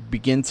we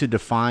begin to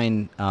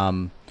define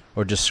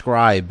or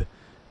describe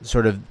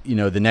sort of,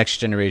 the next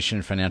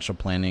generation financial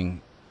planning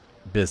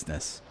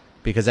business?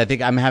 Because I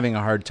think I'm having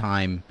a hard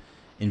time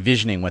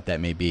envisioning what that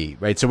may be,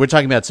 right? So we're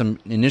talking about some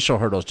initial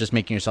hurdles, just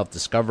making yourself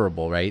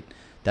discoverable, right?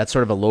 That's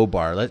sort of a low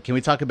bar. Can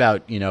we talk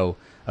about,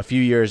 a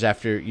few years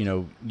after,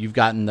 you've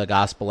gotten the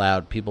gospel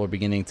out, people are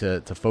beginning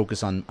to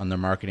focus on their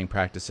marketing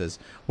practices.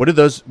 What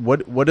does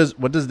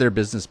their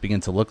business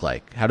begin to look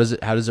like? How does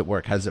it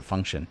work? How does it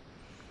function?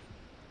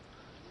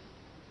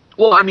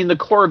 Well, I mean, the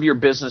core of your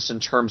business in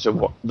terms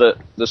of the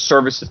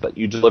services that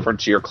you deliver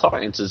to your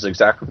clients is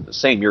exactly the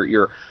same.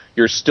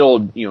 You're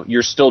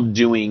still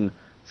doing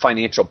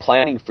financial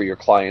planning for your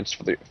clients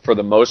for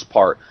the most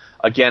part.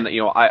 Again,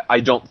 I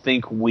don't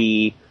think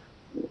we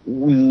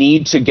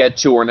need to get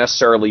to, or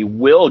necessarily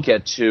will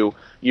get to,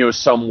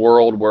 some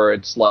world where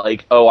it's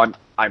like, oh,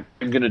 I'm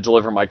going to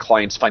deliver my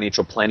clients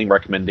financial planning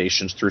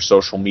recommendations through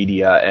social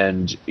media,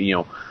 and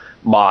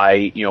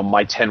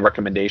my 10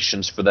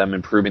 recommendations for them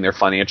improving their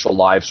financial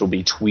lives will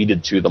be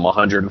tweeted to them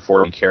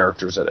 140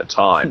 characters at a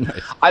time.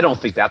 Nice. I don't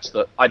think that's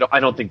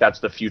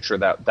the future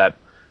that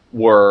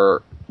we're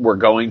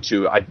going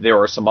to. There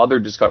are some other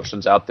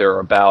discussions out there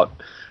about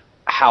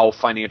how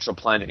financial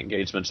planning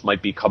engagements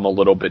might become a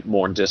little bit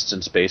more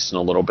distance-based and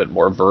a little bit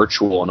more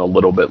virtual and a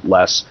little bit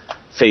less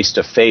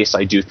face-to-face.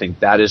 I do think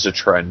that is a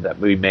trend that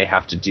we may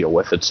have to deal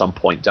with at some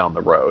point down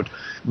the road.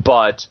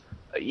 But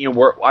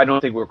I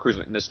don't think we're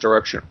cruising in this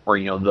direction where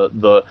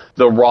the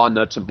raw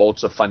nuts and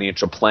bolts of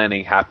financial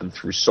planning happen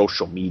through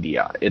social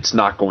media. It's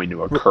not going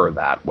to occur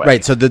that way.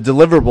 Right. So the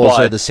deliverables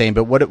are the same,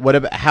 but what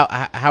about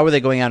how are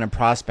they going out and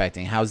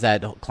prospecting? How's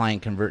that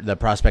the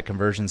prospect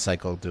conversion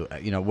cycle do?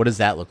 What does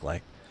that look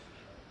like?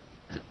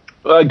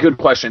 Good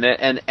question,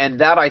 and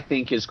that I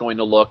think is going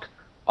to look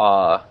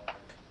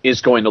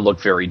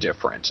very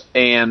different.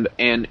 And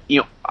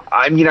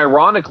I mean,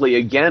 ironically,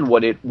 again,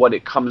 what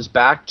it comes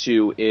back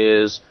to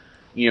is,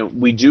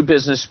 we do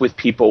business with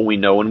people we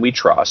know and we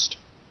trust,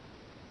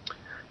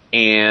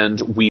 and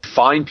we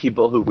find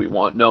people who we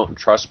want, know, and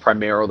trust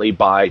primarily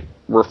by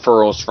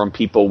referrals from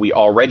people we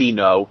already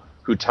know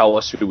who tell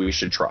us who we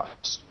should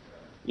trust.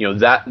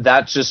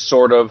 That's just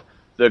sort of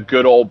the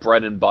good old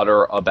bread and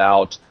butter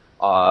about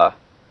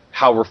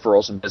how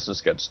referrals and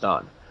business gets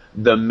done.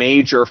 The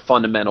major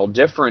fundamental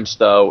difference,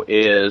 though,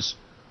 is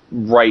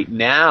right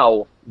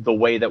now the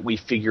way that we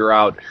figure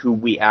out who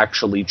we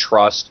actually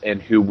trust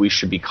and who we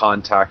should be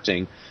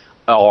contacting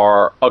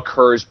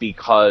occurs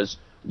because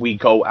we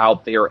go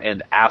out there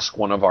and ask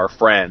one of our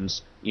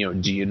friends,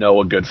 do you know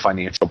a good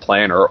financial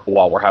planner,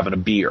 while we're having a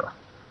beer.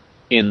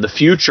 In the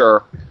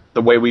future,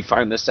 the way we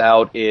find this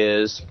out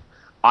is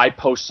I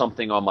post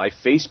something on my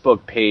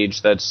Facebook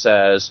page that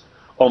says,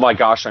 oh my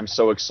gosh, I'm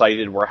so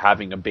excited, we're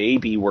having a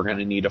baby, we're going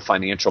to need a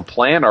financial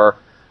planner.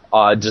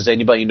 Does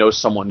anybody know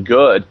someone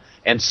good?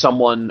 And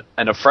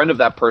a friend of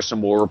that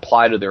person will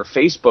reply to their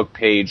Facebook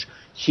page,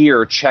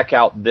 here, check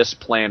out this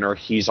planner,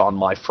 he's one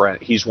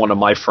of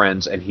my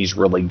friends, and he's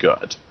really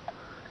good.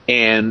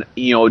 And,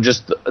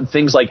 just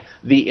things like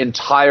the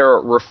entire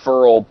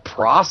referral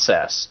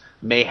process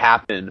may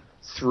happen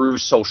through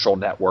social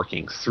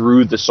networking,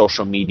 through the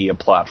social media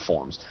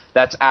platforms.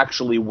 That's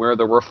actually where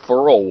the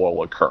referral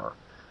will occur.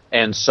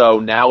 And so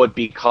now it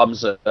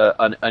becomes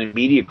an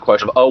immediate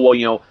question of, oh,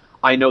 well,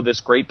 I know this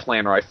great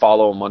planner. I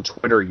follow him on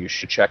Twitter. You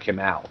should check him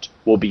out.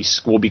 Will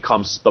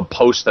become the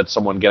post that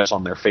someone gets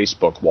on their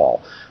Facebook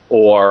wall.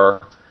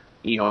 Or,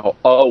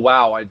 oh,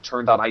 wow, it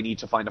turned out I need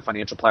to find a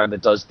financial planner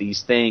that does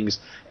these things.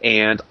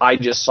 And I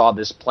just saw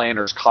this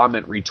planner's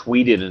comment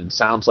retweeted, and it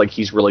sounds like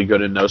he's really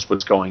good and knows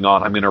what's going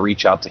on. I'm going to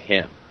reach out to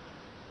him.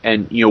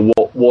 And,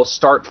 we'll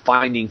start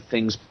finding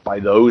things by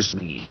those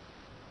means.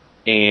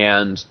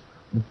 And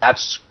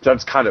that's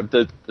kind of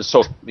the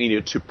social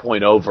media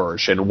 2.0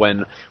 version,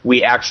 when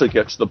we actually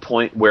get to the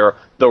point where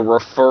the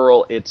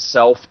referral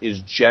itself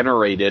is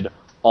generated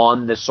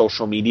on the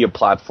social media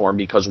platform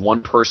because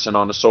one person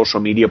on a social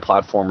media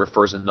platform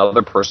refers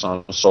another person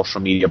on a social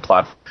media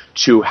platform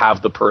to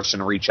have the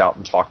person reach out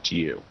and talk to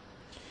you.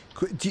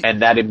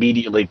 And that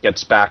immediately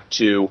gets back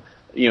to,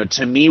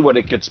 to me, what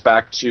it gets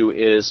back to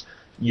is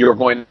you're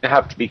going to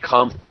have to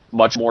become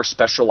much more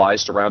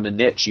specialized around a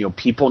niche.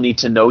 People need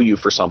to know you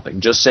for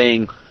something. Just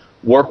saying,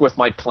 work with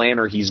my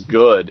planner, he's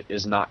good,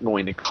 is not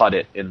going to cut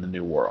it in the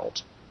new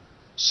world.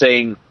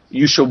 Saying,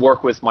 you should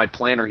work with my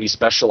planner, he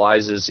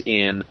specializes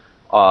in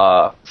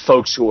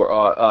folks who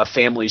are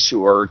families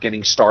who are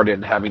getting started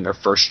and having their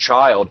first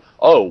child.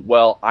 Oh,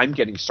 well, I'm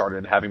getting started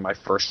and having my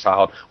first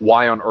child.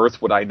 Why on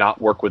earth would I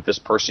not work with this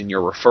person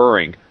you're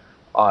referring?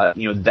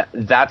 That's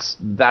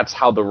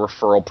how the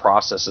referral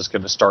process is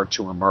going to start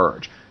to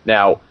emerge.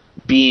 Now,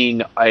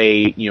 being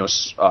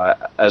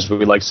as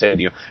we like to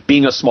say,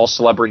 being a small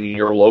celebrity in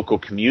your local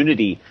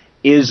community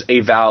is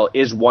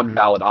one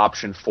valid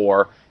option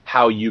for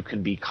how you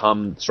can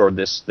become sort of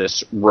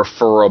this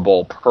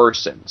referable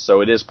person.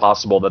 So it is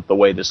possible that the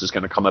way this is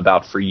going to come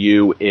about for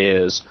you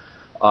is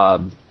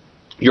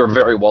you're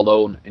very well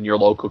known in your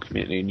local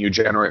community and you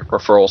generate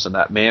referrals in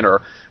that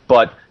manner,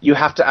 but you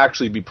have to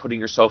actually be putting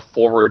yourself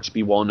forward to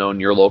be well known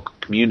in your local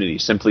community.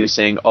 Simply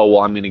saying, oh,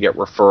 well, I'm going to get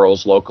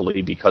referrals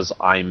locally because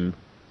I'm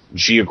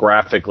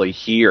geographically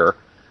here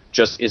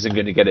just isn't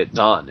going to get it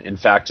done. In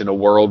fact, in a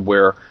world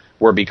where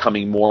we're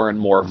becoming more and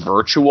more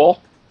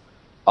virtual,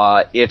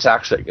 it's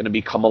actually going to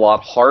become a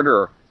lot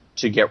harder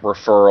to get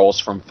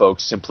referrals from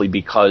folks simply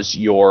because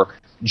you're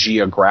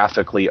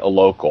geographically a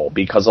local,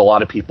 because a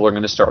lot of people are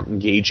going to start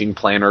engaging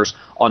planners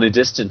on a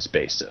distance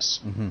basis.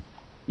 Mm-hmm.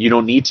 You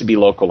don't need to be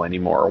local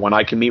anymore. When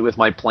I can meet with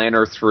my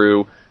planner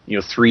through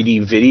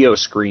 3D video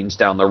screens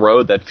down the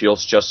road, that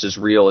feels just as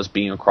real as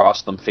being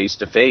across them face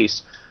to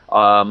face.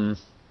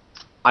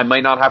 I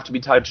might not have to be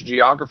tied to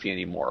geography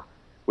anymore,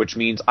 which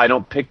means I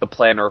don't pick the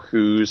planner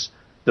who's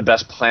the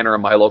best planner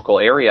in my local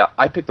area.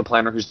 I pick the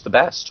planner who's the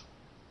best.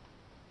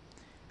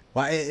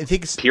 Well, I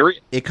think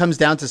period. It comes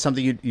down to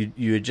something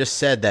you had just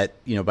said, that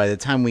by the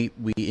time we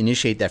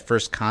initiate that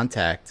first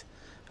contact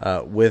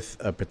with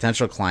a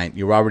potential client,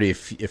 you're already a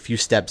few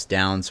steps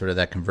down sort of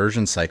that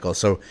conversion cycle.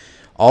 So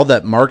all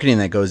that marketing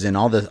that goes in,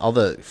 all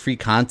the free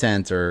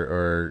content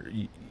or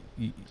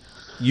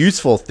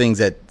useful things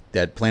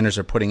that planners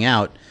are putting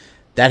out,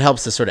 that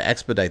helps to sort of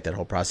expedite that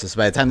whole process.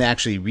 By the time they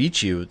actually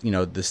reach you,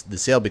 the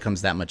sale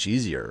becomes that much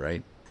easier,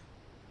 right?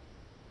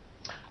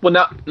 Well,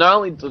 not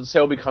only does the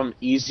sale become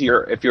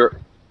easier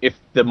if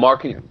the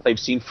marketing they've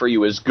seen for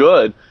you is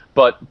good,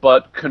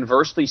 but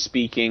conversely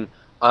speaking,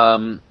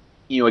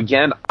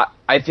 again,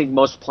 I think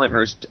most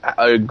planners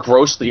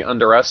grossly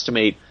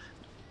underestimate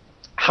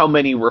how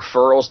many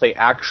referrals they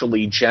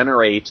actually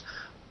generate,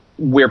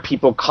 where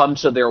people come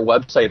to their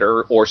website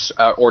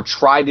or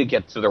try to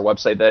get to their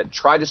website, that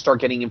try to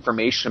start getting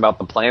information about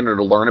the planner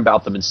to learn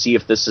about them and see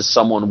if this is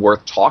someone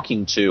worth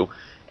talking to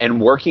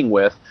and working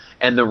with.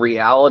 And the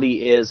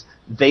reality is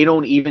they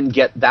don't even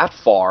get that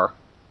far.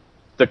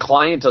 The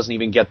client doesn't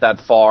even get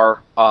that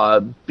far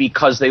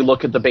because they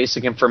look at the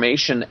basic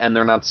information and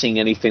they're not seeing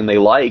anything they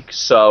like.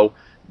 So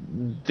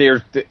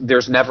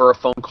there's never a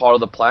phone call to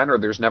the planner.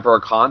 There's never a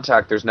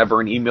contact. There's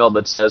never an email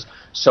that says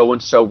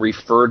so-and-so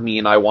referred me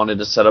and I wanted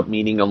to set up a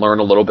meeting and learn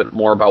a little bit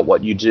more about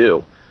what you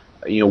do.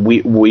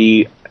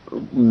 We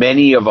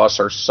many of us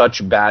are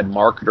such bad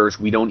marketers,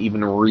 we don't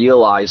even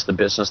realize the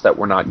business that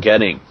we're not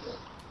getting,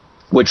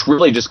 which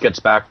really just gets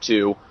back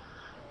to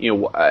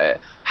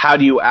how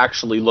do you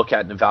actually look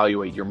at and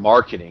evaluate your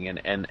marketing,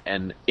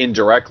 and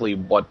indirectly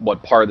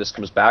what part of this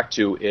comes back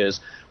to is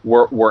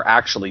we're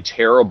actually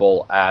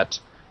terrible at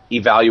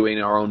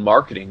evaluating our own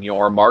marketing.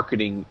 Our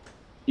marketing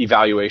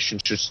evaluation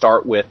should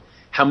start with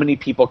how many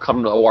people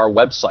come to our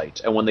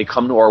website, and when they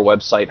come to our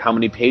website, how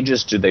many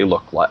pages do they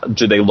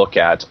look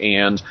at,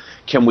 and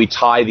can we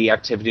tie the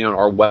activity on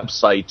our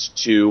website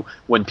to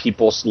when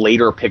people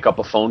later pick up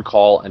a phone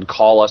call and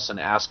call us and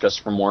ask us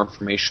for more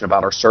information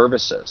about our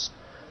services.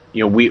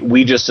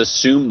 We just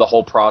assume the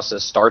whole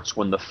process starts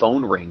when the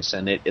phone rings,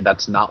 and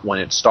that's not when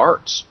it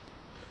starts.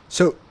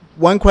 So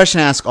one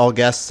question I ask all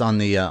guests on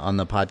the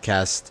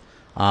podcast,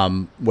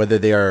 whether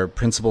they are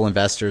principal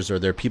investors or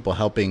they're people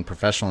helping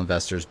professional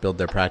investors build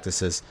their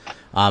practices,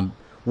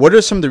 what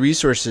are some of the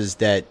resources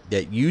that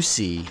you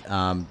see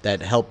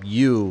that help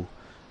you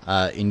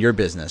in your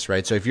business,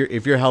 right? So if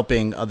you're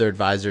helping other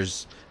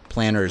advisors,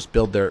 planners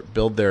build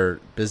their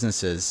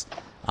businesses,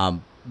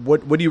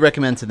 what do you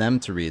recommend to them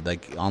to read,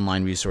 like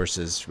online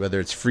resources, whether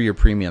it's free or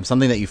premium,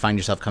 something that you find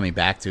yourself coming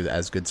back to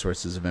as good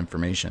sources of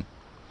information?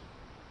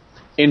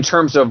 In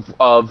terms of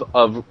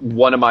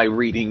what am I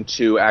reading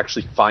to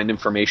actually find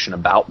information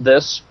about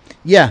this?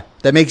 Yeah,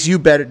 that makes you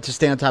better to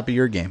stay on top of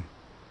your game.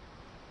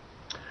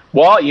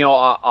 Well,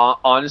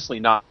 honestly,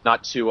 not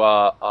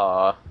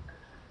to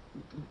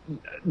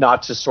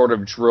sort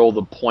of drill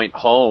the point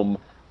home,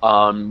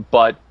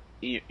 but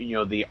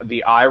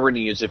the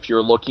irony is, if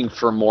you're looking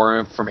for more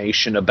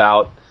information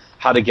about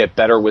how to get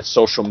better with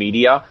social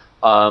media,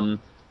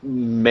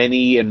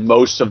 many and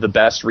most of the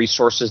best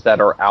resources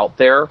that are out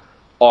there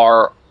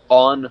are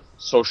on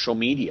social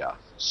media.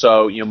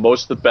 So,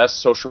 most of the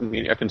best social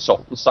media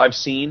consultants I've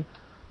seen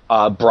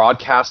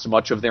broadcast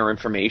much of their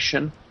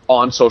information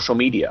on social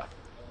media.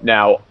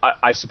 Now,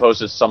 I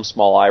suppose it's some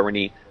small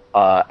irony,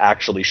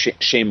 actually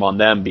shame on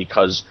them,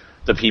 because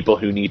the people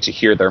who need to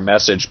hear their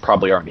message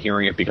probably aren't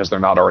hearing it because they're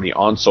not already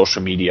on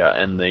social media,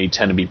 and they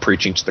tend to be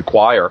preaching to the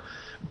choir.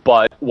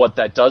 But what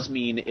that does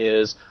mean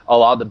is a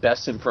lot of the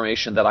best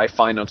information that I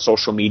find on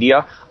social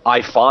media,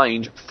 I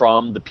find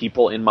from the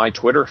people in my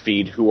Twitter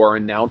feed who are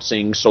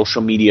announcing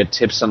social media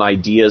tips and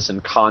ideas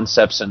and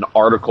concepts and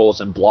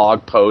articles and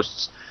blog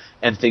posts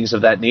and things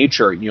of that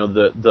nature.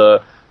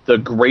 The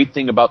great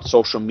thing about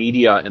social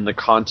media in the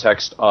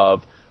context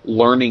of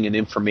learning and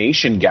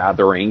information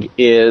gathering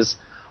is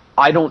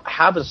I don't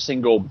have a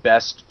single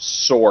best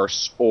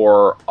source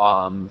or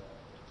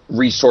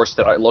resource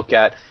that I look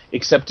at,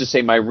 except to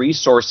say my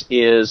resource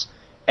is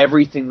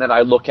everything that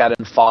I look at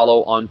and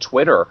follow on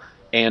Twitter.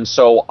 And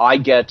so I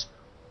get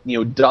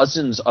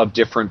dozens of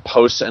different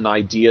posts and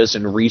ideas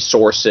and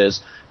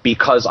resources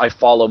because I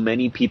follow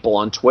many people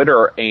on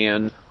Twitter,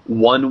 and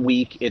one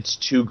week it's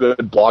 2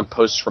 good blog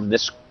posts from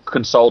this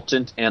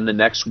consultant, and the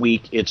next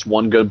week it's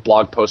 1 good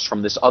blog post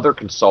from this other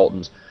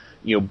consultant.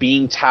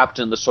 Being tapped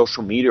in the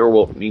social media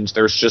world means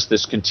there's just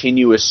this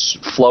continuous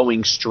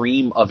flowing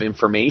stream of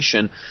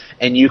information,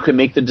 and you can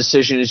make the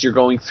decision as you're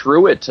going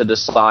through it to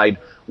decide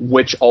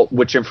which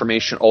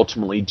information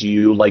ultimately do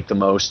you like the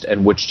most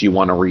and which do you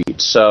want to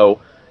read.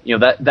 So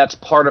that's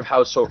part of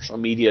how social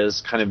media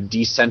is kind of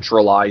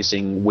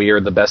decentralizing where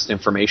the best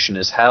information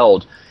is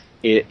held.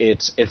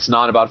 It's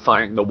not about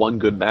finding the one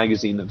good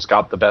magazine that's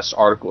got the best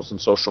articles in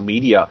social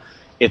media.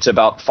 It's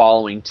about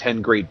following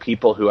 10 great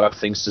people who have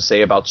things to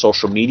say about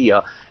social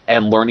media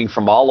and learning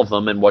from all of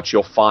them. And what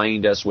you'll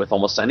find, as with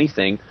almost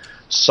anything,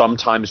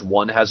 sometimes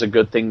one has a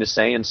good thing to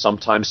say and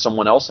sometimes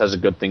someone else has a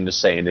good thing to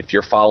say. And if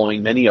you're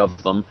following many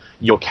of them,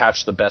 you'll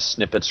catch the best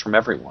snippets from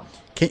everyone.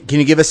 Can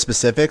you give us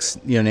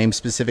specifics, name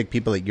specific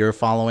people that you're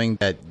following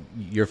that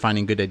you're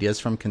finding good ideas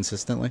from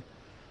consistently?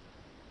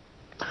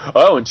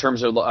 Oh, in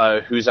terms of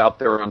who's out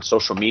there on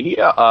social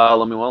media,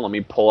 let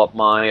me pull up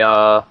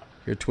my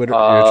your Twitter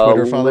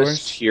followers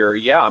list here.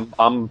 Yeah,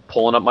 I'm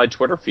pulling up my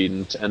Twitter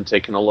feed and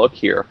taking a look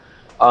here.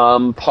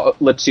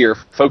 Let's see here,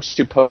 folks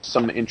who post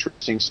some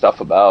interesting stuff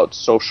about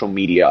social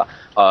media.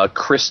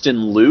 Kristen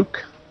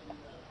Luke,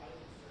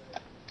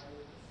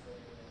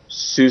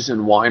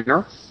 Susan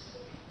Weiner,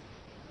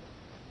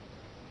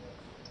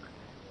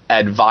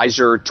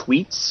 Advisor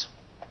Tweets,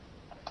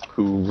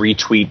 who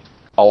retweet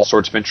all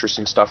sorts of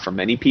interesting stuff from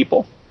many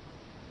people.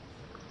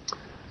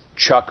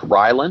 Chuck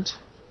Ryland.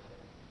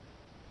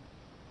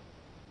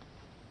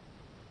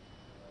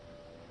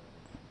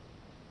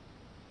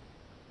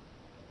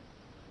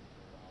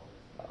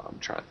 I'm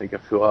trying to think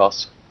of who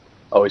else.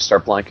 Always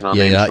start blanking on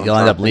names. Yeah, you'll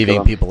end up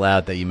leaving people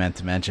out that you meant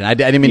to mention. I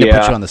didn't mean to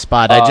put you on the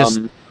spot. I just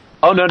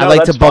oh no, I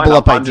like to bubble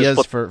up I'm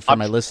ideas for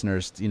my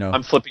listeners.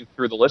 I'm flipping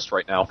through the list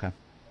right now. Okay.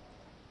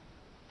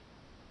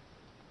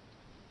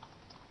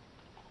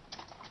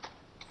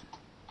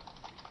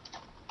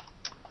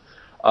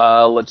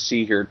 Let's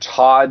see here.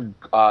 Todd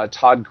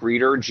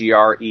Greider,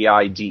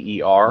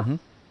 Greider.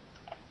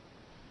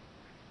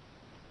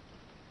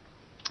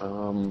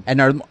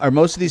 And are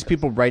most of these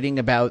people writing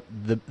about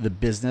the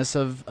business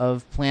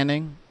of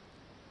planning?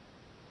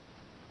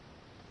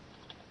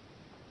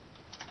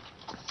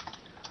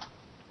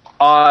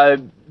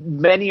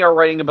 Many are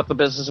writing about the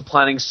business of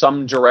planning.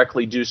 Some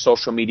directly do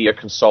social media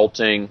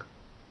consulting.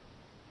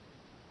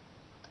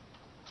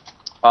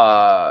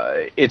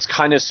 It's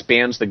kind of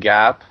spans the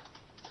gap.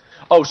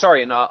 Oh,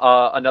 sorry, and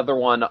another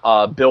one,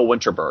 Bill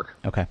Winterberg.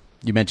 Okay,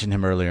 you mentioned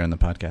him earlier in the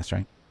podcast,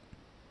 right?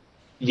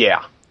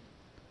 Yeah.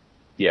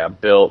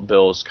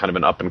 Bill's kind of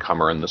an up and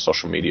comer in the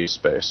social media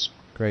space.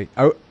 Great.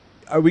 Are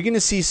we going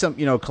to see some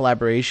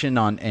collaboration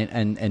on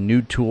and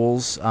new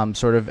tools?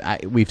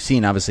 We've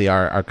seen obviously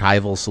our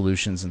archival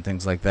solutions and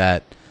things like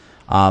that.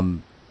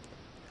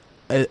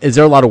 Is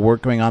there a lot of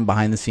work going on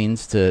behind the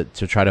scenes to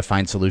try to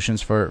find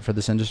solutions for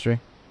this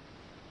industry?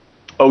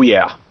 Oh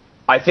yeah.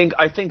 I think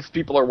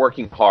people are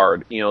working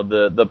hard.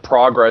 The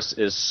progress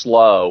is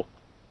slow.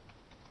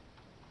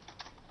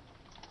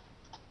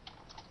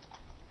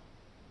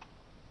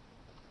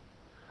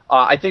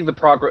 I think the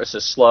progress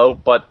is slow,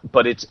 but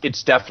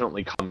it's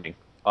definitely coming,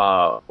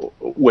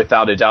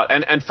 without a doubt.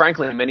 And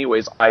frankly, in many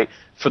ways,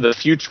 for the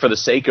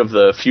sake of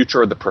the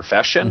future of the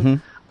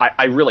profession,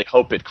 I really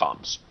hope it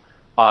comes,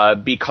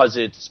 because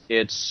it's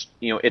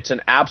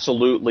an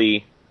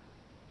absolutely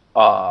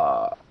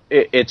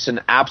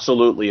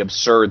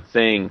absurd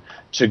thing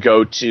to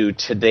go to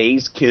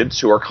today's kids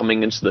who are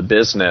coming into the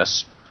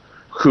business,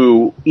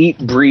 who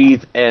eat,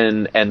 breathe,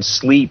 and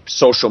sleep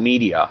social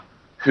media,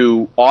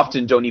 who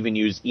often don't even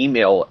use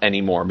email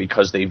anymore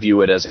because they view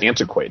it as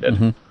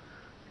antiquated.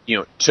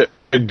 To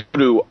go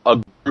to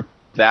a group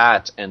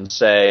that and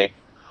say,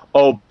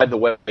 oh, by the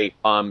way,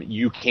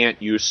 you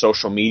can't use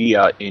social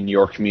media in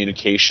your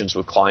communications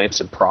with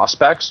clients and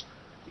prospects.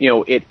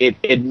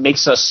 It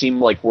makes us seem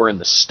like we're in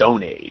the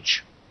Stone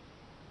Age.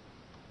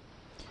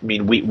 I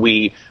mean,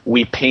 we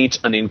paint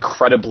an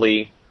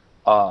incredibly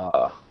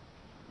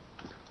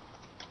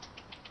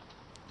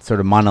sort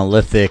of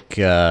monolithic,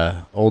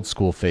 old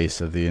school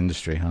face of the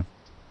industry, huh?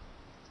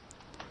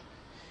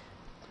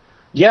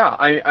 Yeah,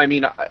 I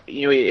mean,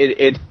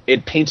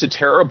 it paints a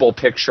terrible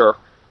picture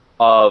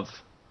of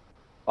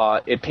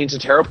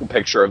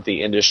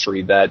the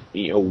industry that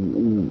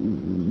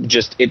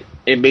just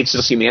it makes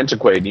it seem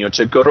antiquated.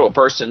 To go to a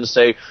person and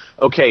say,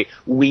 okay,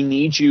 we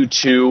need you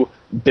to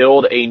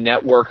build a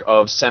network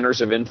of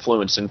centers of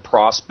influence and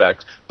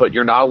prospects, but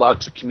you're not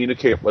allowed to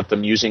communicate with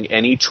them using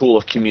any tool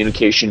of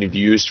communication you've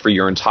used for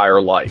your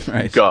entire life.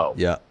 Right. Go.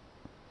 Yeah.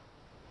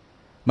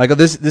 Michael,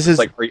 this is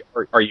like,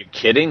 are you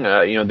kidding?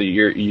 We're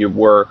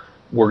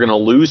going to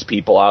lose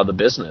people out of the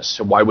business.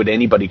 So why would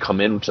anybody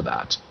come into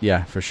that?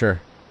 Yeah, for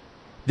sure.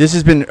 This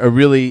has been a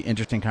really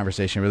interesting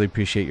conversation. Really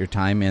appreciate your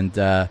time. And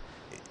all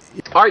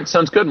right,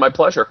 sounds good. My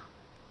pleasure.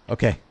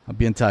 Okay, I'll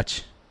be in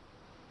touch.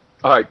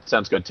 All right,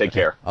 sounds good. Take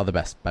care. All the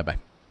best. Bye-bye.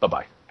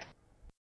 Bye-bye.